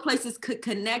workplaces could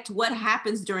connect what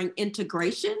happens during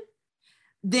integration,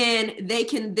 then they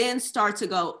can then start to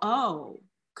go, oh,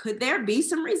 could there be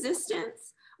some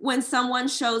resistance when someone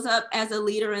shows up as a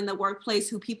leader in the workplace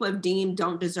who people have deemed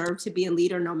don't deserve to be a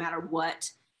leader, no matter what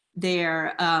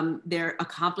their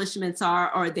accomplishments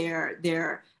are or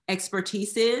their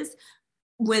expertise is?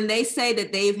 When they say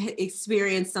that they've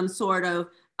experienced some sort of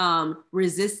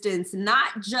resistance,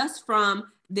 not just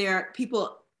from their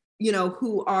people, you know,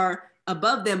 who are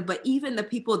above them, but even the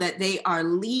people that they are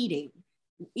leading,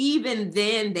 even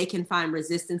then they can find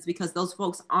resistance because those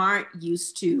folks aren't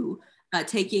used to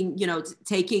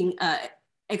taking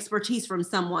expertise from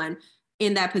someone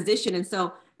in that position. And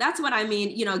so that's what I mean.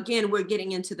 You know, again, we're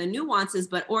getting into the nuances,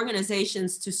 but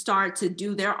organizations to start to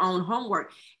do their own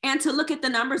homework and to look at the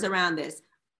numbers around this.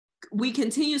 We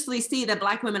continuously see that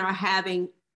Black women are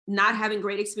not having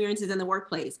great experiences in the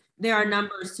workplace. There are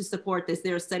numbers to support this.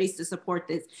 There are studies to support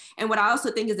this. And what I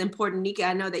also think is important, Nika,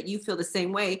 I know that you feel the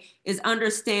same way, is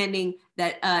understanding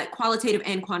that qualitative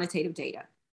and quantitative data.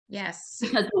 Yes.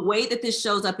 Because the way that this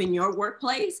shows up in your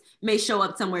workplace may show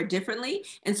up somewhere differently.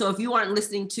 And so if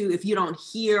you don't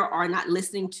hear or are not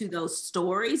listening to those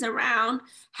stories around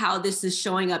how this is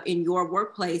showing up in your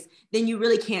workplace, then you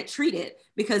really can't treat it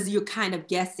because you're kind of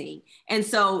guessing. And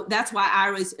so that's why I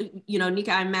always, you know,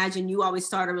 Nika, I imagine you always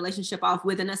start a relationship off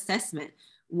with an assessment.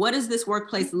 What does this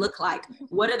workplace look like?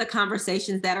 What are the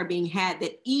conversations that are being had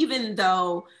that even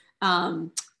though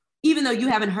you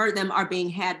haven't heard them are being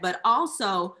had, but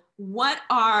also what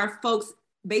are folks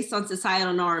based on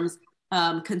societal norms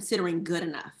considering good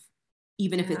enough,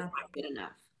 even if it's not good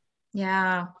enough?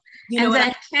 Yeah. You know,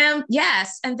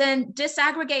 and then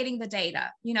disaggregating the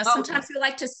data. You know, sometimes we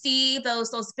like to see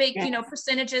those big, you know,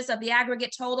 percentages of the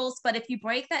aggregate totals, but if you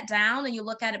break that down and you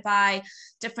look at it by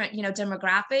different, you know,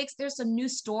 demographics, there's a new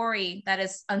story that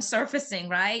is unsurfacing,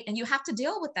 right? And you have to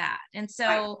deal with that. And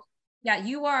so Yeah,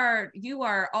 you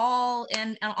are all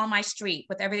in on my street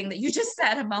with everything that you just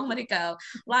said a moment ago.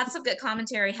 Lots of good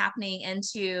commentary happening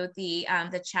into the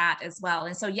chat as well.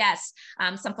 And so yes,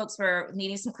 some folks were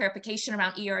needing some clarification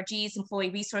around ERGs, employee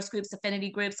resource groups, affinity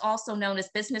groups, also known as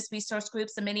business resource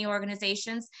groups in many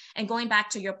organizations. And going back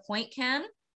to your point, Kim,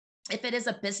 if it is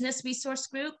a business resource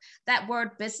group, that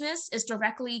word business is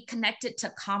directly connected to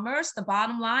commerce, the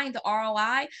bottom line, the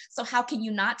ROI. So how can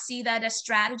you not see that as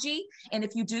strategy? And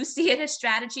if you do see it as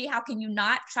strategy, how can you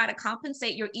not try to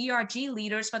compensate your ERG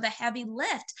leaders for the heavy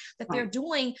lift that they're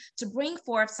doing to bring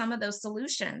forth some of those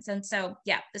solutions? And so,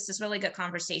 yeah, this is really good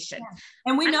conversation. Yeah.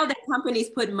 And we know that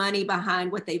companies put money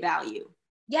behind what they value.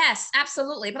 Yes,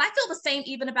 absolutely. But I feel the same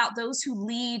even about those who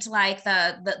lead like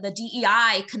the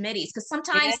DEI committees, because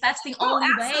sometimes that's the only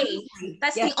way.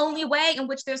 That's the only way in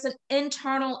which there's an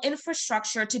internal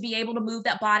infrastructure to be able to move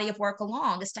that body of work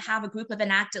along, is to have a group of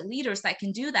enacted leaders that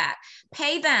can do that.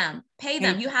 Pay them.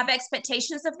 You have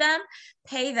expectations of them,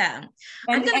 pay them.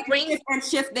 And I'm going to bring and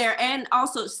shift there, and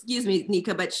also, excuse me,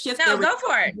 Nika, but go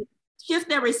for it. Shift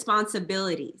their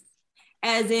responsibilities,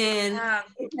 as in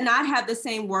they cannot have the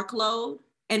same workload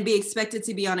and be expected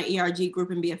to be on an ERG group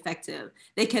and be effective.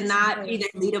 They cannot be the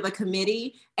lead of a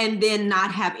committee and then not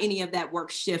have any of that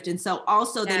work shift. And so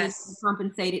also they need to be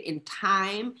compensated in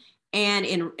time and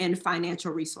in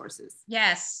financial resources.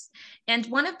 Yes. And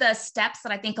one of the steps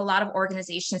that I think a lot of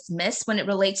organizations miss when it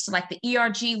relates to like the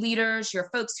ERG leaders, your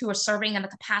folks who are serving in the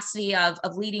capacity of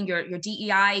leading your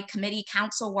DEI committee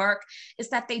council work, is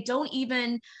that they don't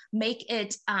even make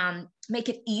it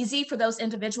easy for those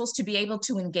individuals to be able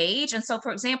to engage. And so,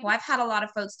 for example, I've had a lot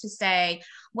of folks to say,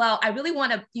 well, I really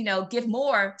want to, give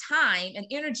more time and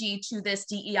energy to this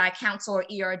DEI council or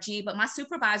ERG, but my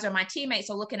supervisor, my teammates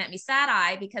are looking at me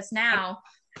sad-eyed because now,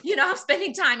 I'm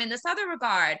spending time in this other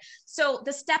regard. So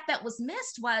the step that was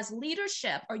missed was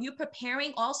leadership. Are you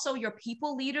preparing also your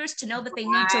people leaders to know that they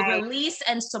need to release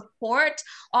and support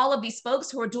all of these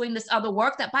folks who are doing this other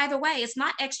work that, by the way, is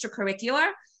not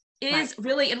extracurricular? Is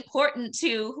really important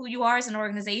to who you are as an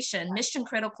organization, mission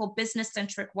critical, business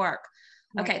centric work.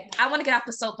 Okay, I want to get off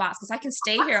the soapbox because I can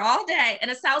stay here all day, and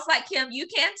it sounds like, Kim, you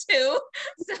can too.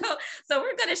 So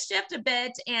we're going to shift a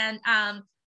bit, and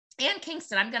Ann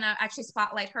Kingston, I'm going to actually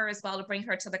spotlight her as well to bring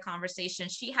her to the conversation.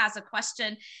 She has a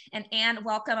question, and Ann,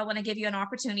 welcome. I want to give you an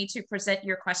opportunity to present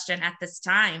your question at this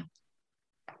time.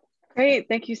 Great,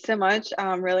 thank you so much.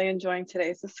 I'm really enjoying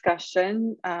today's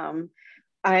discussion.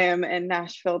 I am in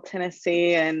Nashville,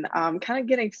 Tennessee, and I'm kind of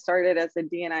getting started as a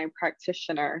D&I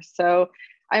practitioner. So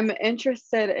I'm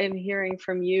interested in hearing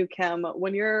from you, Kim,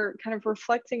 when you're kind of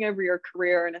reflecting over your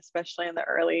career, and especially in the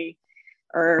early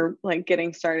or like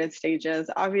getting started stages.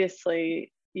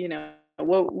 Obviously,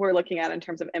 what we're looking at in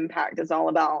terms of impact is all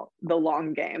about the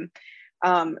long game.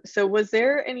 So was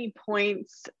there any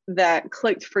points that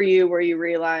clicked for you where you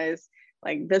realized,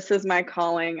 like, this is my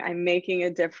calling, I'm making a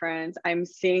difference, I'm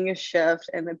seeing a shift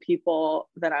in the people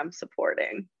that I'm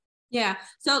supporting? Yeah,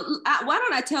 so why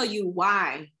don't I tell you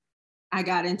why I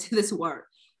got into this work?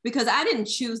 Because I didn't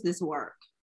choose this work.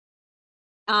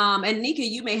 And Nika,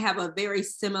 you may have a very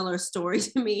similar story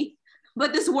to me,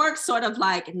 but this work sort of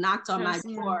like knocked on my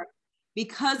door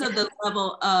because of the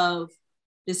level of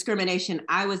discrimination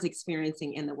I was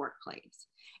experiencing in the workplace.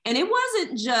 And it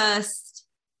wasn't just,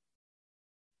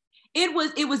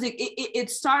 it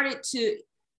started to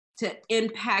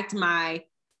impact my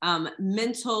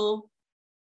mental,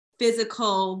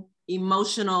 physical,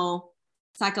 emotional,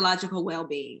 psychological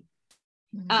well-being.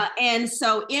 And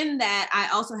so in that,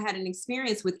 I also had an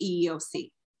experience with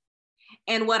EEOC.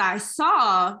 And what I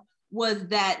saw was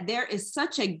that there is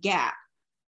such a gap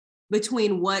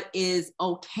between what is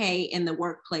okay in the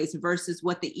workplace versus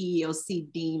what the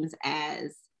EEOC deems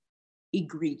as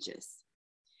egregious.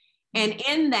 And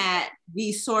in that,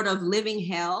 the sort of living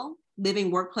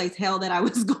workplace hell that I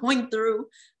was going through,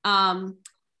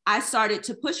 I started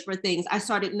to push for things. I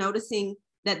started noticing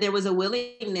that there was a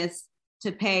willingness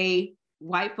to pay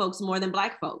white folks more than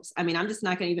Black folks. I mean, I'm just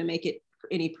not going to even make it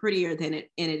any prettier than it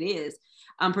is,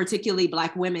 particularly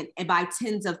Black women, and by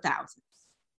tens of thousands.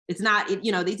 It's not,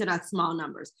 these are not small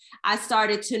numbers. I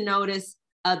started to notice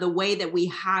the way that we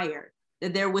hired,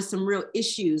 that there was some real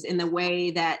issues in the way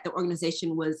that the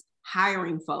organization was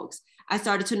hiring folks. I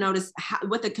started to notice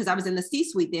because I was in the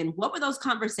C-suite then, what were those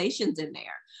conversations in there?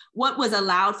 What was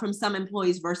allowed from some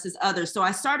employees versus others? So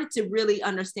I started to really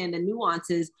understand the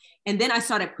nuances. And then I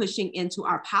started pushing into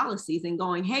our policies and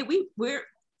going, hey, we're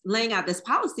laying out this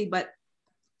policy, but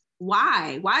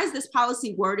why? Why is this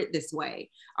policy worded this way?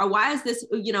 Or why is this,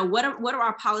 what are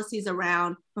our policies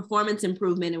around performance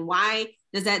improvement? And why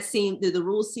Does that seem, do the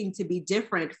rules seem to be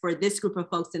different for this group of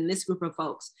folks and this group of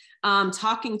folks?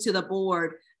 Talking to the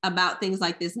board about things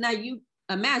like this. Now you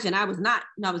imagine I was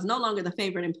no longer the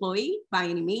favorite employee by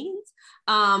any means.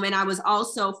 And I was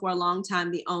also for a long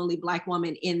time the only Black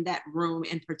woman in that room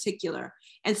in particular.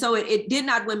 And so it did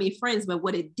not win me friends, but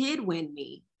what it did win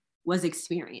me was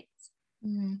experience.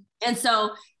 Mm-hmm. And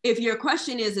so if your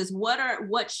question is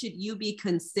what should you be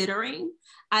considering?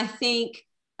 I think,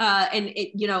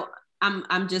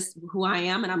 I'm just who I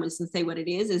am, and I'm just gonna say what it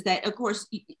is that, of course,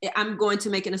 I'm going to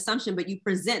make an assumption, but you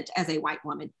present as a white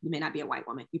woman. You may not be a white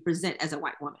woman. You present as a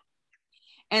white woman.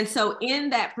 And so in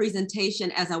that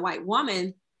presentation as a white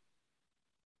woman,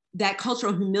 that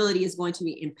cultural humility is going to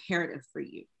be imperative for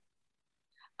you.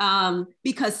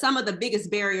 Because some of the biggest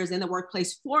barriers in the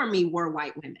workplace for me were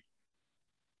white women.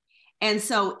 And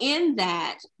so in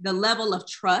that, the level of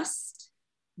trust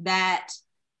that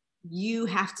you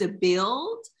have to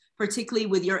build, particularly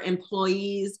with your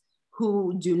employees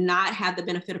who do not have the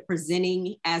benefit of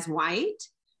presenting as white,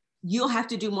 you'll have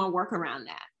to do more work around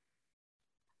that.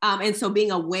 And so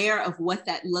being aware of what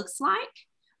that looks like,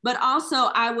 but also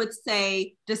I would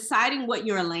say deciding what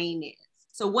your lane is.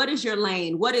 So what is your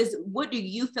lane? What do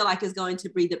you feel like is going to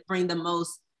bring the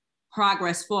most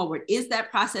progress forward? Is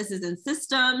that processes and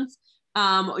systems?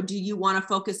 Or do you want to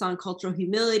focus on cultural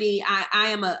humility? I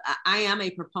am a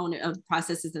proponent of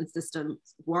processes and systems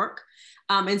work.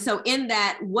 And so in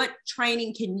that, what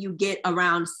training can you get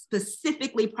around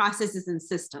specifically processes and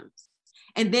systems?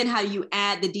 And then how you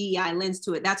add the DEI lens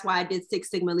to it. That's why I did Six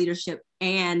Sigma leadership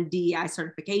and DEI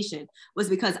certification, was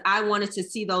because I wanted to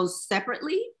see those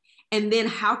separately. And then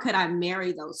how could I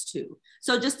marry those two?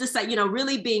 So just to say,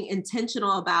 really being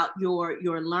intentional about your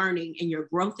learning and your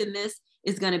growth in this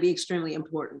is going to be extremely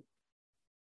important.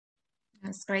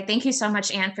 That's great. Thank you so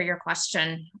much, Anne, for your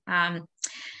question.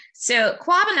 So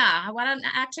Kwabena, I want to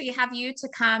actually have you to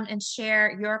come and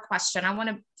share your question. I want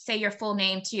to say your full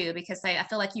name too, because I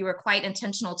feel like you were quite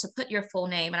intentional to put your full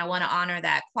name, and I want to honor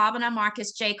that. Kwabena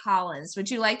Marcus J. Collins,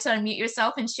 would you like to unmute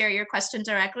yourself and share your question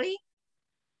directly?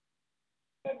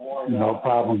 No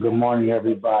problem. Good morning,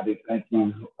 everybody. Thank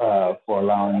you for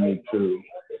allowing me to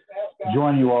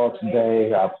join you all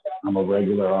today. I'm a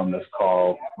regular on this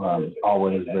call,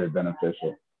 always very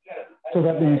beneficial. So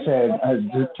that being said,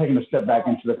 just taking a step back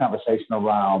into the conversation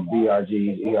around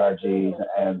BRGs, ERGs,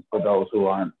 and for those who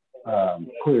aren't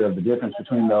clear of the difference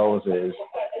between those, is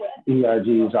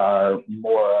ERGs are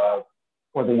more of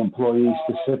for the employees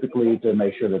specifically to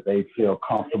make sure that they feel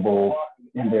comfortable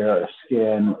in their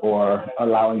skin, or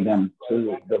allowing them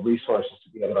to the resources to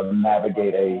be able to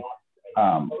navigate a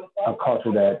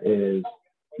culture that is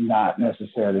not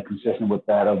necessarily consistent with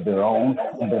that of their own.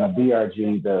 And then a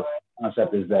BRG, the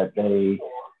concept is that they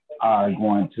are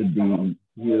going to be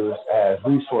used as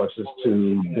resources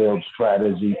to build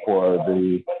strategy for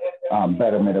the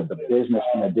betterment of the business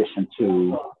in addition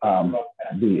to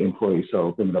the employee.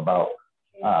 So thinking about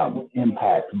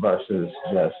impact versus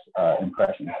just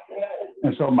impression.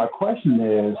 And so my question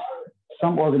is,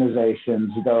 some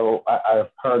organizations, though I've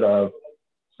heard of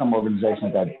some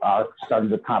organizations that are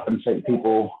starting to compensate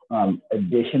people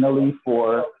additionally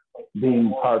for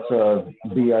being parts of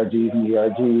BRGs and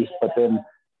ERGs, but then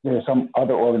there's some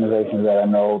other organizations that I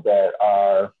know that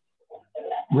are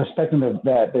respecting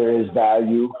that there is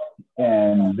value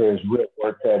and there's real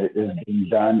work that is being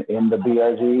done in the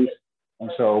BRGs.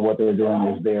 And so what they're doing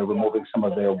is they're removing some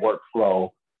of their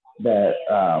workflow that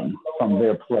from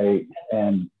their plate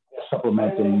and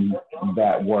supplementing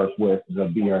that work with the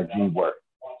BRG work.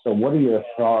 So what are your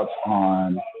thoughts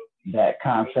on that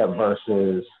concept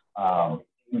versus,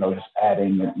 just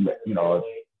adding,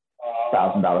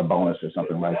 $1,000 bonus or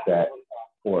something like that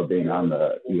for being on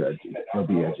the ERG or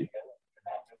BRG?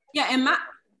 Yeah,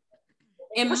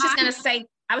 I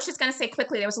was just going to say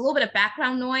quickly, there was a little bit of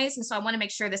background noise. And so I want to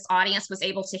make sure this audience was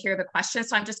able to hear the question.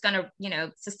 So I'm just going to,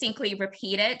 succinctly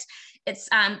repeat it. It's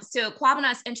so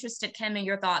Kwabena is interested, Kim, in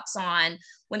your thoughts on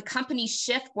when companies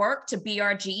shift work to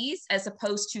BRGs, as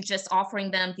opposed to just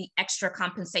offering them the extra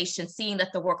compensation, seeing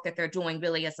that the work that they're doing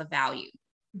really is of value.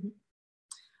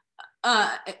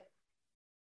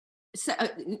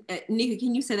 Nika,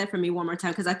 can you say that for me one more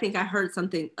time? Because I think I heard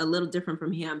something a little different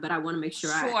from him, but I want to make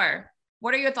sure. Sure.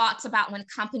 What are your thoughts about when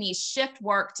companies shift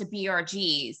work to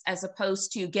BRGs as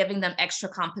opposed to giving them extra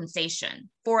compensation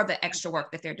for the extra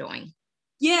work that they're doing?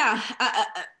 Yeah,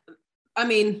 I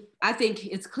mean, I think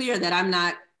it's clear that I'm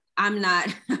not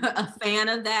a fan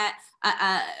of that.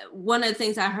 One of the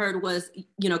things I heard was,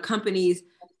 companies,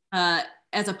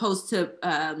 as opposed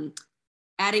to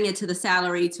adding it to the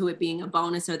salary, to it being a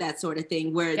bonus or that sort of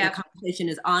thing, where the compensation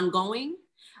is ongoing.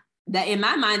 that in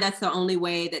my mind, that's the only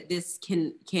way that this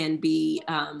can be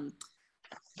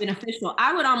beneficial.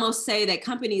 I would almost say that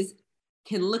companies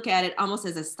can look at it almost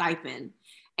as a stipend.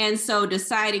 And so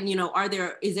deciding, you know,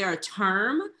 is there a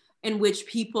term in which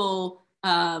people,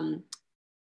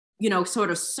 you know,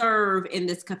 sort of serve in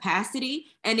this capacity?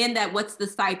 And in that, what's the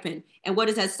stipend? And what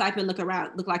does that stipend look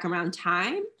like around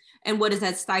time? And what does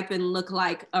that stipend look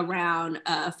like around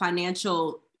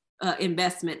financial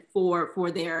investment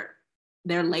for their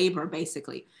labor,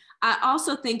 basically? I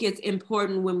also think it's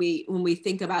important when we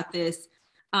think about this,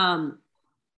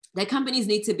 that companies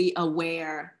need to be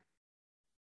aware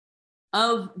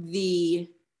of the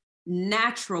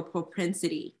natural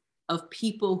propensity of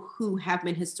people who have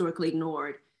been historically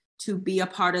ignored to be a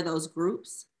part of those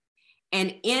groups.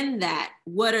 And in that,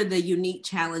 what are the unique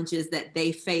challenges that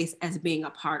they face as being a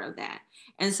part of that?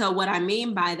 And so what I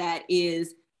mean by that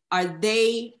is, are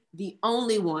they the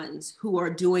only ones who are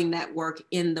doing that work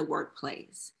in the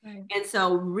workplace? Right. And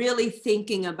so really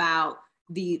thinking about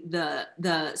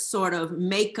the sort of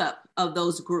makeup of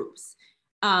those groups.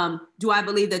 Do I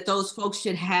believe that those folks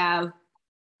should have,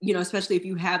 you know, especially if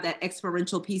you have that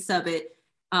experiential piece of it,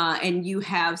 and you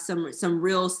have some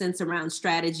real sense around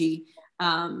strategy,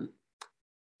 to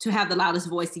have the loudest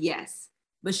voice? Yes.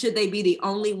 But should they be the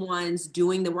only ones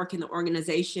doing the work in the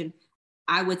organization?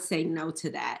 I would say no to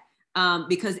that,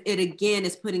 because it again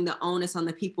is putting the onus on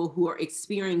the people who are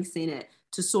experiencing it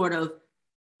to sort of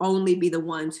only be the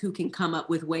ones who can come up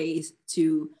with ways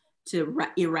to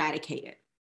eradicate it.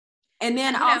 And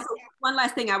then also, one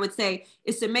last thing I would say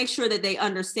is to make sure that they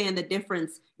understand the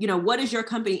difference. You know, what is your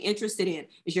company interested in?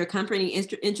 Is your company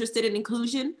interested in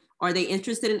inclusion? Are they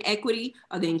interested in equity?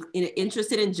 Are they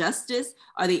interested in justice?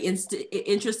 Are they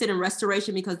interested in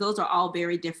restoration? Because those are all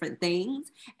very different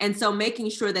things. And so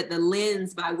making sure that the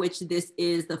lens by which this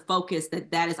is the focus,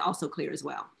 that is also clear as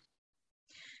well.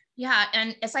 Yeah,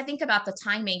 and as I think about the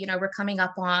timing, you know, we're coming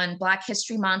up on Black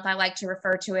History Month. I like to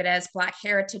refer to it as Black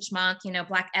Heritage Month. You know,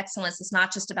 Black excellence is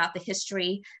not just about the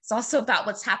history, it's also about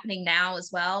what's happening now as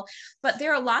well. But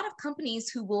there are a lot of companies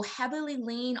who will heavily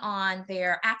lean on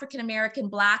their African-American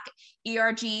Black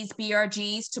ERGs,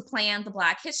 BRGs to plan the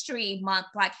Black History Month,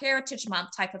 Black Heritage Month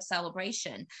type of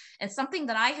celebration. And something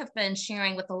that I have been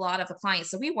sharing with a lot of the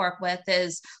clients that we work with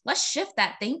is, let's shift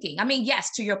that thinking. I mean,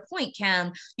 yes, to your point,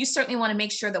 Kim, you certainly want to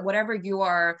make sure that whatever you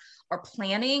are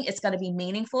planning, it's going to be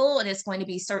meaningful, and it's going to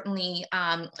be certainly,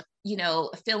 you know,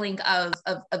 a feeling of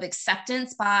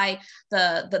acceptance by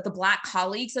the Black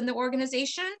colleagues in the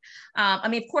organization. I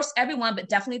mean, of course, everyone, but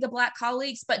definitely the Black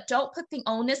colleagues, but don't put the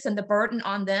onus and the burden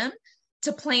on them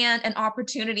to plan an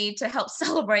opportunity to help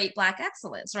celebrate Black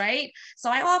excellence, right? So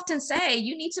I often say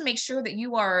you need to make sure that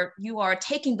you are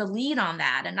taking the lead on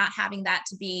that and not having that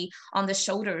to be on the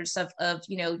shoulders of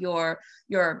you know,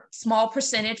 your small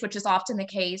percentage, which is often the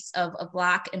case of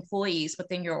Black employees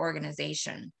within your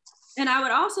organization. And I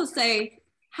would also say,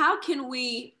 how can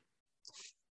we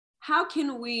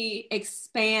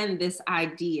expand this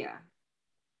idea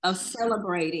of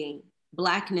celebrating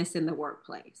Blackness in the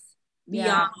workplace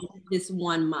beyond this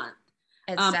 1 month?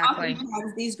 Exactly.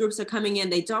 Oftentimes these groups are coming in,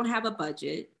 they don't have a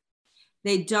budget.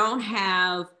 They don't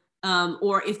have,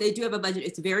 or if they do have a budget,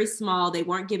 it's very small. They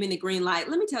weren't giving the green light.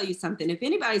 Let me tell you something. If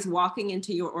anybody's walking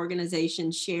into your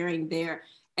organization sharing their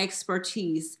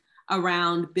expertise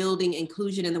around building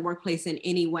inclusion in the workplace in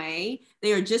any way,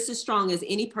 they are just as strong as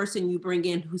any person you bring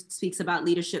in who speaks about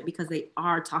leadership, because they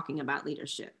are talking about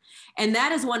leadership. And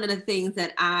that is one of the things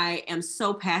that I am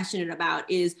so passionate about,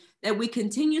 is that we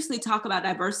continuously talk about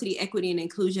diversity, equity, and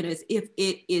inclusion as if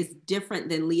it is different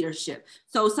than leadership.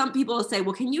 So some people will say,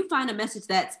 well, can you find a message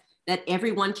that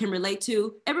everyone can relate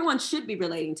to? Everyone should be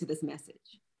relating to this message.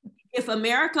 If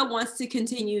America wants to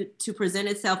continue to present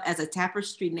itself as a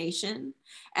tapestry nation,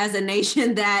 as a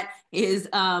nation that is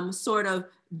sort of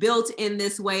built in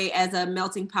this way as a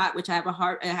melting pot, which I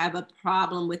have a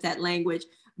problem with that language.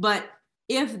 But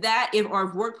if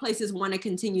workplaces want to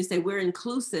continue to say we're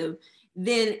inclusive,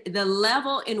 then the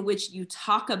level in which you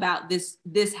talk about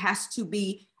this has to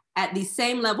be at the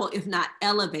same level, if not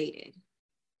elevated,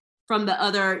 from the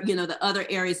other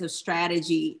areas of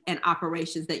strategy and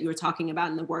operations that you were talking about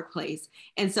in the workplace.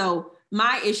 And so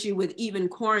my issue with even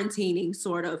quarantining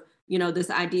sort of, you know, this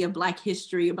idea of Black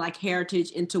history or Black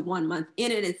heritage into 1 month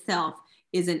in it itself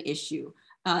is an issue.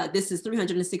 This is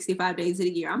 365 days of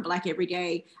the year. I'm Black every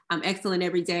day. I'm excellent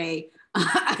every day.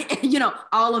 You know,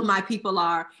 all of my people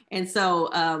are. And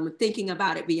so thinking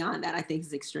about it beyond that, I think,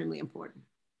 is extremely important.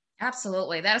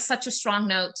 Absolutely. That is such a strong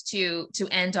note to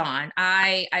end on.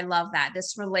 I love that.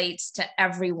 This relates to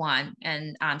everyone.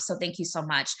 And so thank you so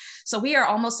much. So we are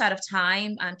almost out of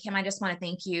time. Kim, I just want to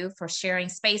thank you for sharing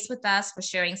space with us, for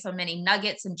sharing so many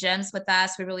nuggets and gems with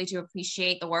us. We really do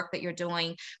appreciate the work that you're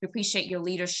doing. We appreciate your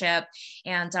leadership,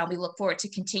 and we look forward to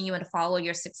continuing to follow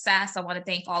your success. I want to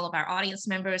thank all of our audience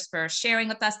members for sharing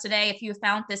with us today. If you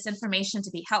found this information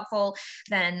to be helpful,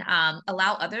 then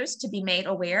allow others to be made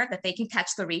aware that they can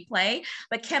catch the replay.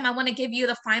 But Kim, I want to give you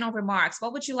the final remarks.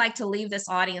 What would you like to leave this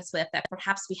audience with that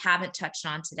perhaps we haven't touched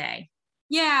on today?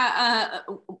 Yeah,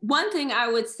 one thing I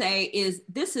would say is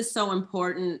this is so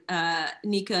important,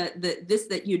 Nika,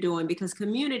 that you're doing, because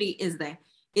community is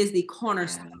the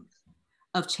cornerstone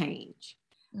of change.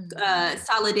 Mm-hmm.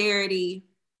 Solidarity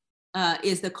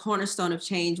is the cornerstone of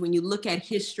change. When you look at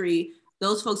history,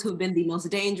 those folks who've been the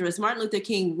most dangerous, Martin Luther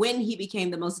King, when he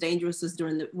became the most dangerous was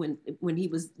during when he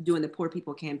was doing the Poor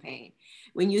People campaign.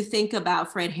 When you think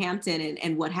about Fred Hampton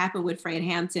and what happened with Fred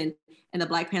Hampton and the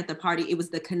Black Panther Party, it was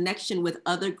the connection with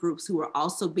other groups who were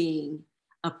also being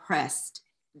oppressed.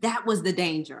 That was the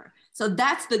danger. So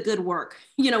that's the good work.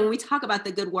 When we talk about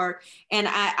the good work, and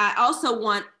I also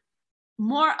want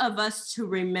more of us to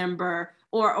remember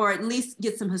or at least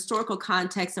get some historical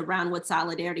context around what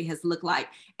solidarity has looked like,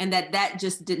 and that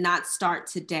just did not start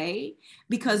today.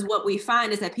 Because what we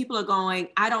find is that people are going,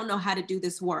 I don't know how to do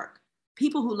this work.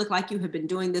 People who look like you have been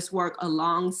doing this work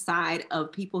alongside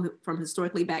of people from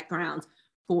historically backgrounds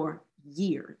for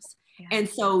years. Yeah. And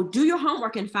so do your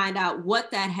homework and find out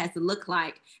what that has looked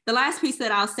like. The last piece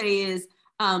that I'll say is,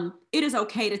 it is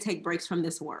okay to take breaks from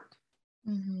this work.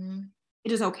 Mm-hmm.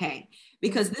 It is okay,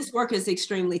 because this work is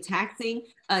extremely taxing.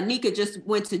 Nika just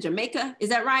went to Jamaica. Is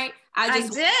that right? I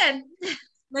did.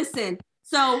 Listen,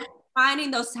 so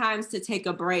finding those times to take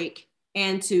a break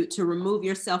and to remove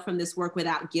yourself from this work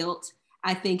without guilt,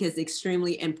 I think is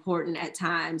extremely important at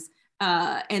times.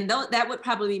 And that would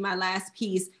probably be my last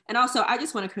piece. And also, I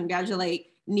just want to congratulate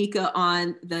Nika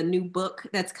on the new book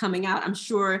that's coming out. I'm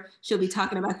sure she'll be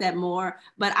talking about that more,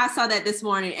 but I saw that this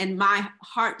morning and my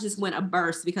heart just went a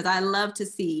burst, because I love to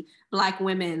see Black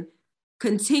women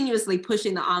continuously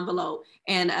pushing the envelope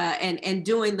and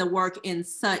doing the work in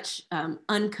such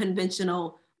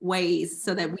unconventional ways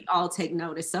so that we all take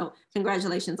notice. So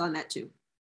congratulations on that too.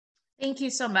 Thank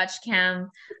you so much, Kim.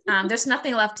 There's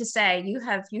nothing left to say. You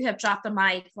have dropped the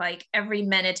mic like every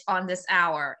minute on this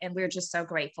hour, and we're just so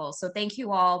grateful. So thank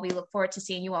you all. We look forward to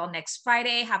seeing you all next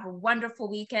Friday. Have a wonderful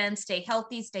weekend. Stay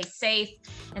healthy, stay safe,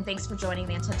 and thanks for joining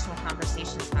the Intentional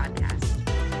Conversations podcast.